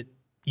way that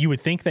you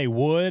would think they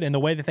would and the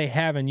way that they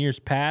have in years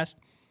past.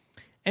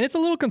 And it's a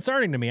little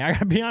concerning to me. I got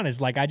to be honest.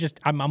 Like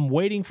I'm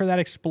waiting for that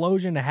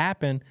explosion to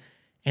happen,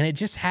 and it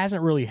just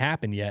hasn't really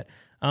happened yet.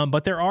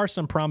 But there are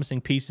some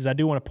promising pieces. I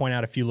do want to point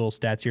out a few little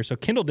stats here. So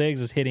Kendall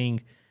Diggs is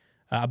hitting,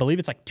 I believe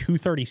it's like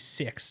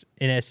 236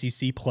 in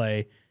SEC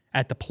play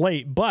at the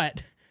plate,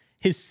 but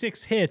his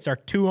 6 hits are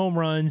 2 home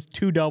runs,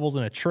 2 doubles,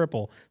 and a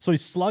triple. So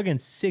he's slugging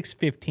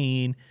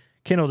 .615.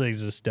 Kendall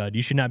Diggs is a stud.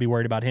 You should not be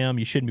worried about him.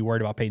 You shouldn't be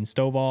worried about Peyton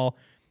Stovall.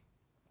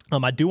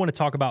 I do want to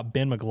talk about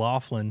Ben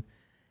McLaughlin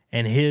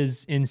and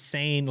his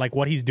insane, like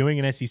what he's doing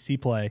in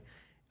SEC play.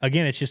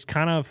 Again, it's just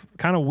kind of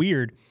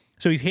weird.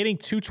 So he's hitting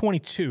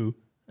 .222,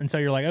 and so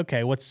you're like,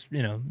 okay, what's,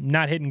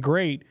 not hitting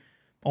great.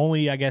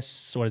 Only, I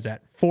guess, what is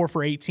that, 4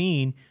 for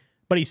 18,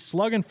 but he's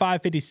slugging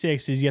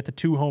 .556. He's got the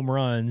 2 home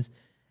runs,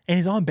 and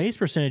his on-base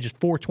percentage is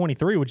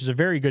 .423, which is a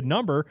very good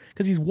number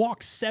because he's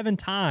walked 7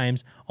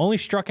 times, only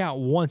struck out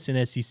once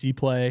in SEC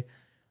play.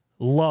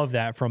 Love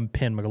that from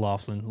Penn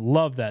McLaughlin.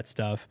 Love that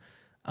stuff.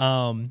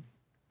 Vahiva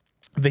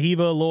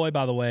Aloy,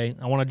 by the way,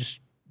 I want to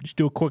just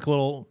do a quick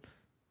little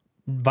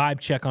vibe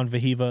check on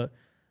Vahiva.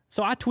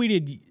 So I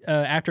tweeted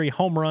after he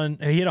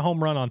hit a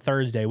home run on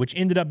Thursday, which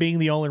ended up being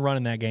the only run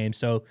in that game.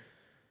 So,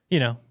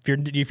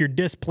 if you're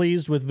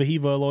displeased with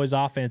Vahiva Aloy's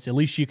offense, at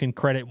least you can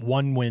credit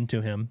one win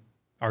to him.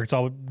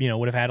 Arkansas,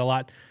 would have had a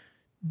lot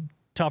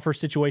tougher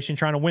situation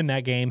trying to win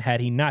that game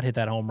had he not hit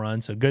that home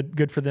run. So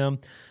good for them.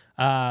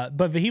 But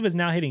Vahiva's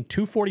now hitting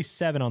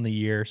 .247 on the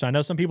year. So I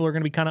know some people are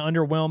going to be kind of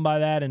underwhelmed by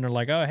that, and they're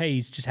like, oh, hey,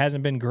 he just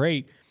hasn't been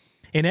great.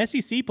 In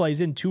SEC play, he's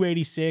in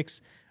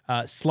 .286,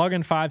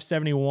 slugging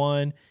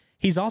 .571.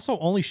 He's also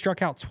only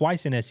struck out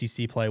twice in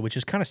SEC play, which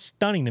is kind of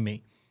stunning to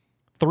me.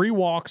 3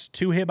 walks,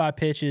 2 hit by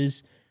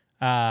pitches,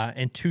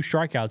 and 2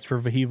 strikeouts for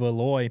Vahiva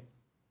Aloy.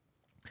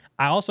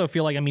 I also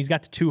feel like, he's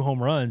got the 2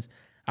 home runs.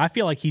 I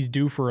feel like he's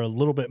due for a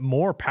little bit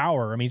more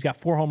power. He's got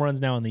 4 home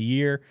runs now in the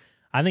year.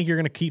 I think you're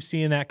going to keep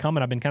seeing that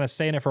coming. I've been kind of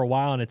saying it for a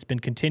while, and it's been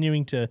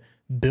continuing to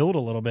build a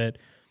little bit.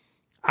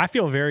 I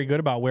feel very good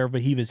about where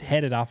Vahiva's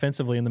headed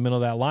offensively in the middle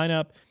of that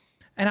lineup.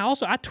 And I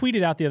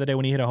tweeted out the other day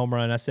when he hit a home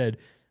run, I said,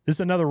 this is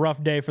another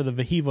rough day for the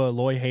Vahiva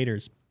Aloy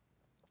haters.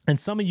 And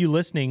some of you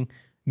listening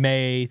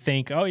may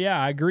think, oh,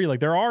 yeah, I agree. Like,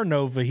 there are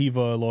no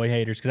Vahiva Aloy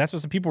haters, because that's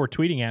what some people were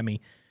tweeting at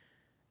me.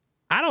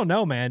 I don't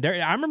know, man.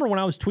 I remember when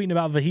I was tweeting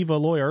about Vahiva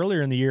Aloy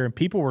earlier in the year, and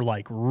people were,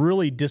 like,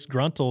 really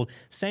disgruntled,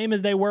 same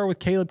as they were with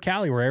Caleb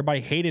Cali, where everybody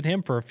hated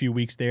him for a few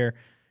weeks there.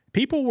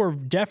 People were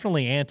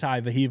definitely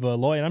anti-Vahiva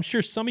Aloy, and I'm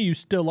sure some of you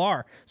still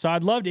are. So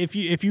I'd love to,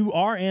 if you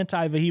are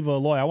anti-Vahiva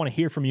Aloy, I want to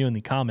hear from you in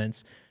the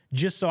comments,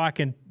 just so I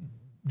can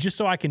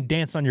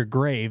dance on your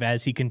grave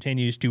as he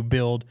continues to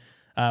build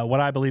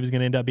what I believe is going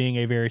to end up being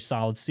a very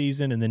solid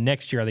season. And then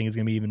next year, I think it's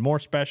going to be even more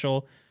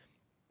special.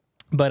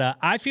 But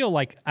I feel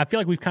like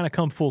we've kind of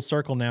come full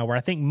circle now, where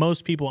I think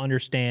most people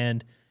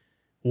understand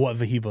what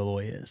Vahiva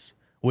Aloy is,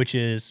 which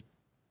is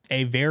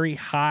a very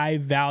high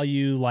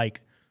value,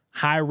 like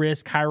high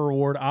risk, high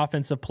reward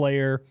offensive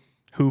player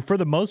who, for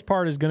the most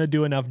part, is going to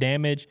do enough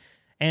damage.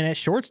 And at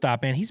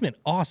shortstop, man, he's been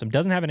awesome.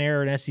 Doesn't have an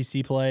error in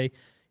SEC play.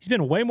 He's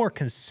been way more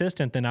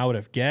consistent than I would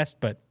have guessed,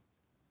 but,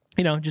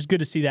 just good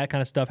to see that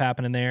kind of stuff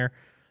happening there.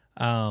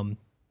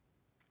 Guys,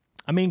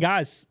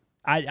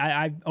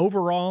 I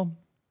overall,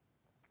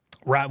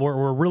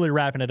 we're really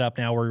wrapping it up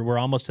now. We're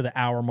almost to the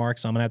hour mark,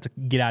 so I'm going to have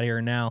to get out of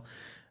here now.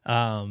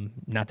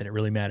 Not that it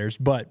really matters,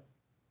 but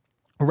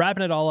we're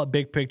wrapping it all up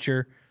big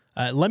picture.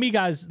 I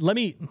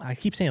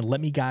keep saying,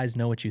 let me guys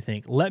know what you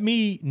think. Let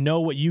me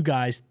know what you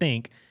guys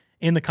think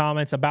in the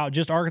comments about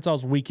just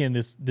Arkansas's weekend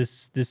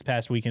this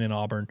past weekend in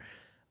Auburn.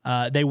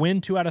 They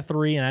win 2 out of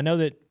 3, and I know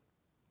that,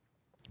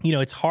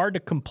 it's hard to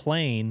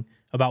complain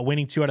about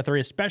winning 2 out of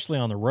 3, especially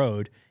on the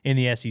road in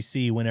the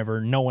SEC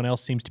whenever no one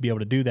else seems to be able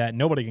to do that.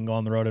 Nobody can go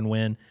on the road and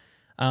win.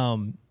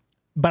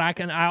 But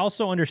I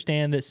also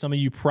understand that some of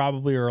you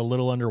probably are a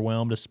little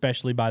underwhelmed,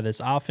 especially by this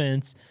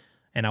offense,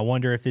 and I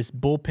wonder if this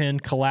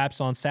bullpen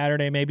collapse on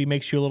Saturday maybe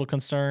makes you a little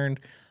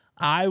concerned.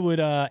 I would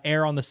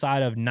err on the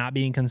side of not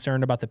being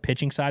concerned about the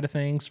pitching side of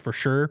things for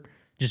sure,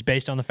 just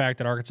based on the fact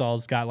that Arkansas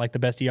has got like the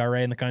best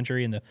ERA in the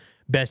country and the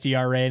best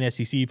ERA in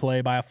SEC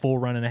play by a full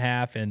run and a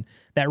half. And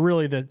that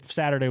really, the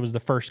Saturday was the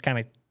first kind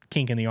of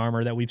kink in the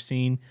armor that we've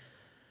seen.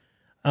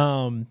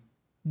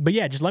 But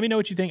yeah, just let me know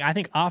what you think. I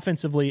think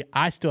offensively,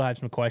 I still have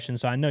some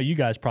questions. So I know you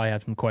guys probably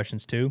have some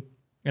questions too,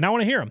 and I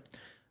want to hear them.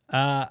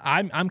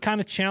 I'm kind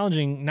of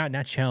challenging,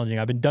 not challenging.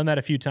 I've done that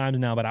a few times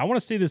now, but I want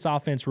to see this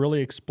offense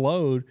really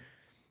explode.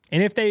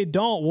 And if they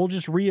don't, we'll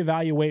just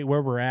reevaluate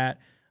where we're at.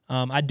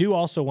 I do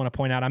also want to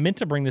point out, I meant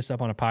to bring this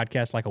up on a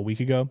podcast like a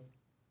week ago.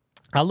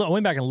 I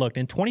went back and looked.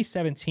 In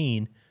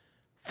 2017,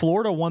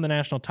 Florida won the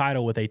national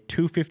title with a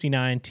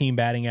 259 team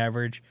batting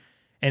average.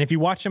 And if you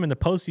watch them in the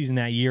postseason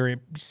that year, it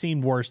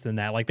seemed worse than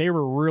that. Like they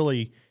were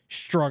really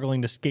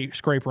struggling to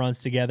scrape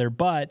runs together,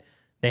 but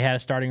they had a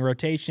starting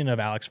rotation of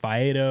Alex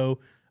Fayetteville,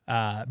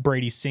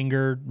 Brady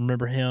Singer,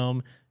 remember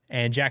him,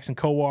 and Jackson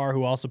Kowar,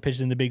 who also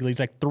pitched in the big leagues,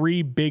 like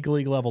 3 big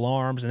league level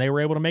arms, and they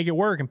were able to make it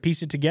work and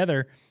piece it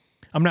together.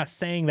 I'm not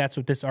saying that's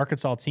what this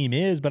Arkansas team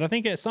is, but I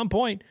think at some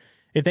point,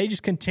 if they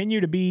just continue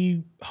to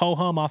be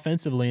ho-hum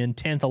offensively in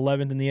 10th,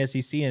 11th in the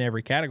SEC in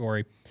every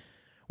category,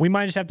 we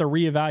might just have to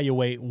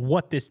reevaluate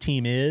what this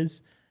team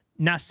is.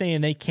 Not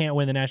saying they can't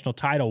win the national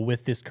title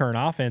with this current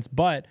offense,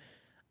 but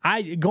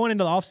going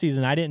into the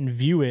offseason, I didn't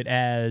view it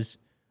as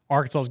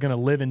Arkansas is going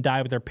to live and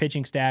die with their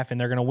pitching staff and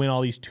they're going to win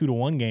all these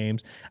 2-1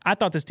 games. I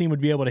thought this team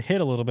would be able to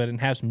hit a little bit and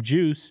have some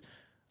juice.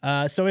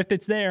 So if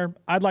it's there,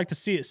 I'd like to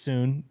see it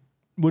soon.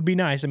 Would be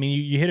nice. I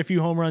mean, you hit a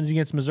few home runs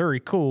against Missouri,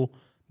 cool,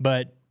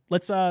 but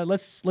let's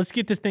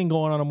get this thing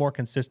going on a more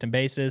consistent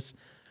basis.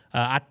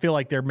 I feel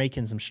like they're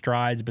making some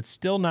strides, but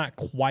still not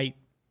quite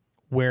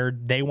where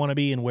they want to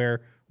be and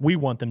where we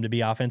want them to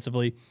be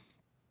offensively.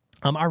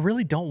 I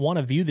really don't want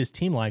to view this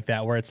team like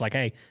that, where it's like,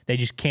 hey, they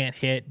just can't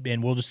hit,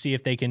 and we'll just see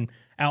if they can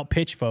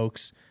outpitch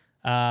folks.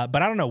 But I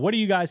don't know. What do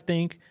you guys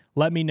think?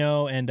 Let me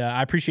know, and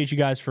I appreciate you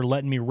guys for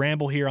letting me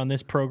ramble here on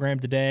this program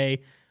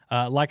today.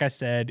 Like I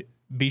said,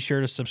 be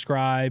sure to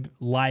subscribe,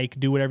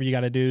 do whatever you got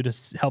to do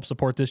to help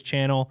support this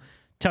channel.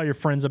 Tell your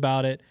friends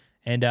about it.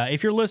 And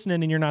if you're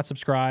listening and you're not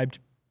subscribed,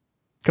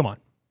 come on.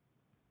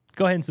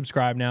 Go ahead and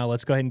subscribe now.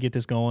 Let's go ahead and get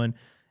this going.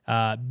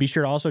 Be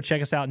sure to also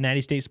check us out,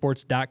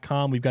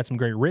 nattystatesports.com. We've got some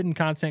great written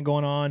content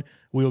going on.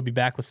 We will be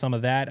back with some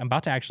of that. I'm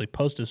about to actually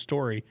post a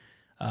story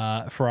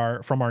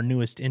from our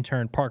newest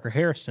intern, Parker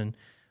Harrison,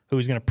 who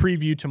is going to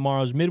preview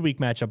tomorrow's midweek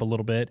matchup a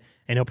little bit.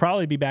 And he'll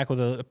probably be back with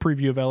a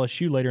preview of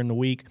LSU later in the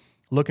week.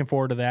 Looking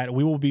forward to that.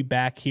 We will be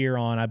back here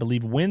on, I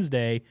believe,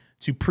 Wednesday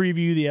to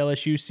preview the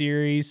LSU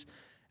series.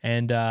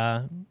 And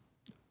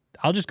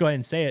I'll just go ahead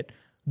and say it.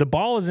 The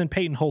ball is in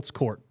Peyton Holt's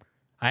court.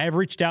 I have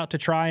reached out to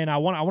try, and I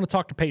want to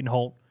talk to Peyton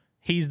Holt.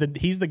 He's the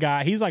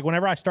guy. He's like,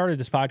 whenever I started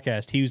this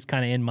podcast, he was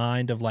kind of in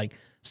mind of like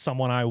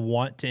someone I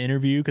want to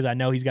interview because I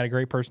know he's got a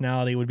great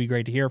personality. It would be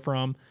great to hear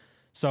from.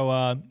 So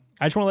I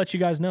just want to let you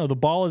guys know the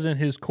ball is in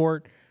his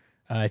court.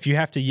 If you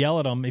have to yell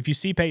at him, if you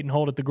see Peyton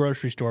Holt at the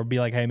grocery store, be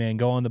like, hey, man,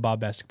 go on the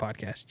Baumbastic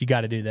Podcast. You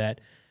got to do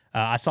that.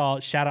 I saw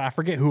a shout out. I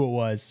forget who it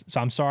was,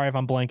 so I'm sorry if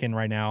I'm blanking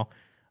right now.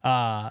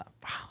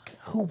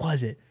 Who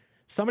was it?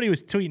 Somebody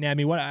was tweeting at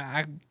me.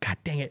 God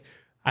dang it.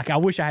 I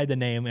wish I had the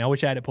name, and I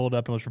wish I had it pulled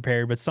up and was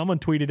prepared, but someone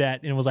tweeted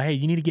at and was like, hey,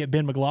 you need to get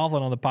Ben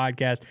McLaughlin on the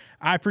podcast.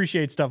 I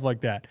appreciate stuff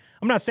like that.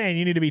 I'm not saying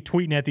you need to be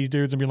tweeting at these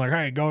dudes and being like,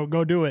 hey, go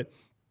do it.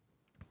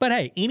 But,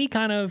 hey, any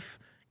kind of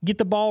get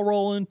the ball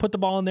rolling, put the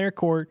ball in their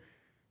court.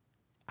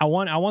 I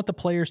want the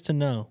players to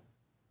know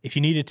if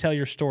you need to tell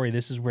your story,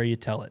 this is where you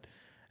tell it.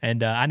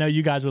 And I know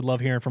you guys would love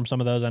hearing from some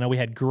of those. I know we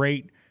had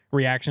great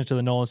reactions to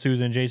the Nolan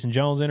Souza and Jason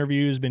Jones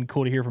interviews. Been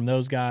cool to hear from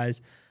those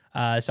guys.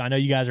 So I know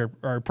you guys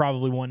are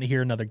probably wanting to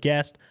hear another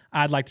guest.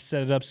 I'd like to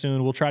set it up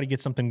soon. We'll try to get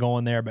something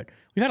going there. But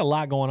we've had a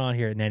lot going on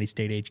here at Natty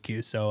State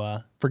HQ, so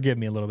forgive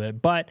me a little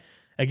bit. But,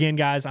 again,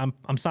 guys,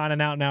 I'm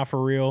signing out now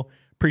for real.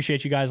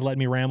 Appreciate you guys letting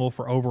me ramble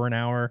for over an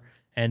hour.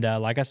 And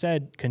like I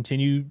said,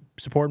 continue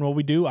supporting what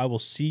we do. I will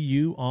see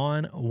you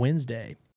on Wednesday.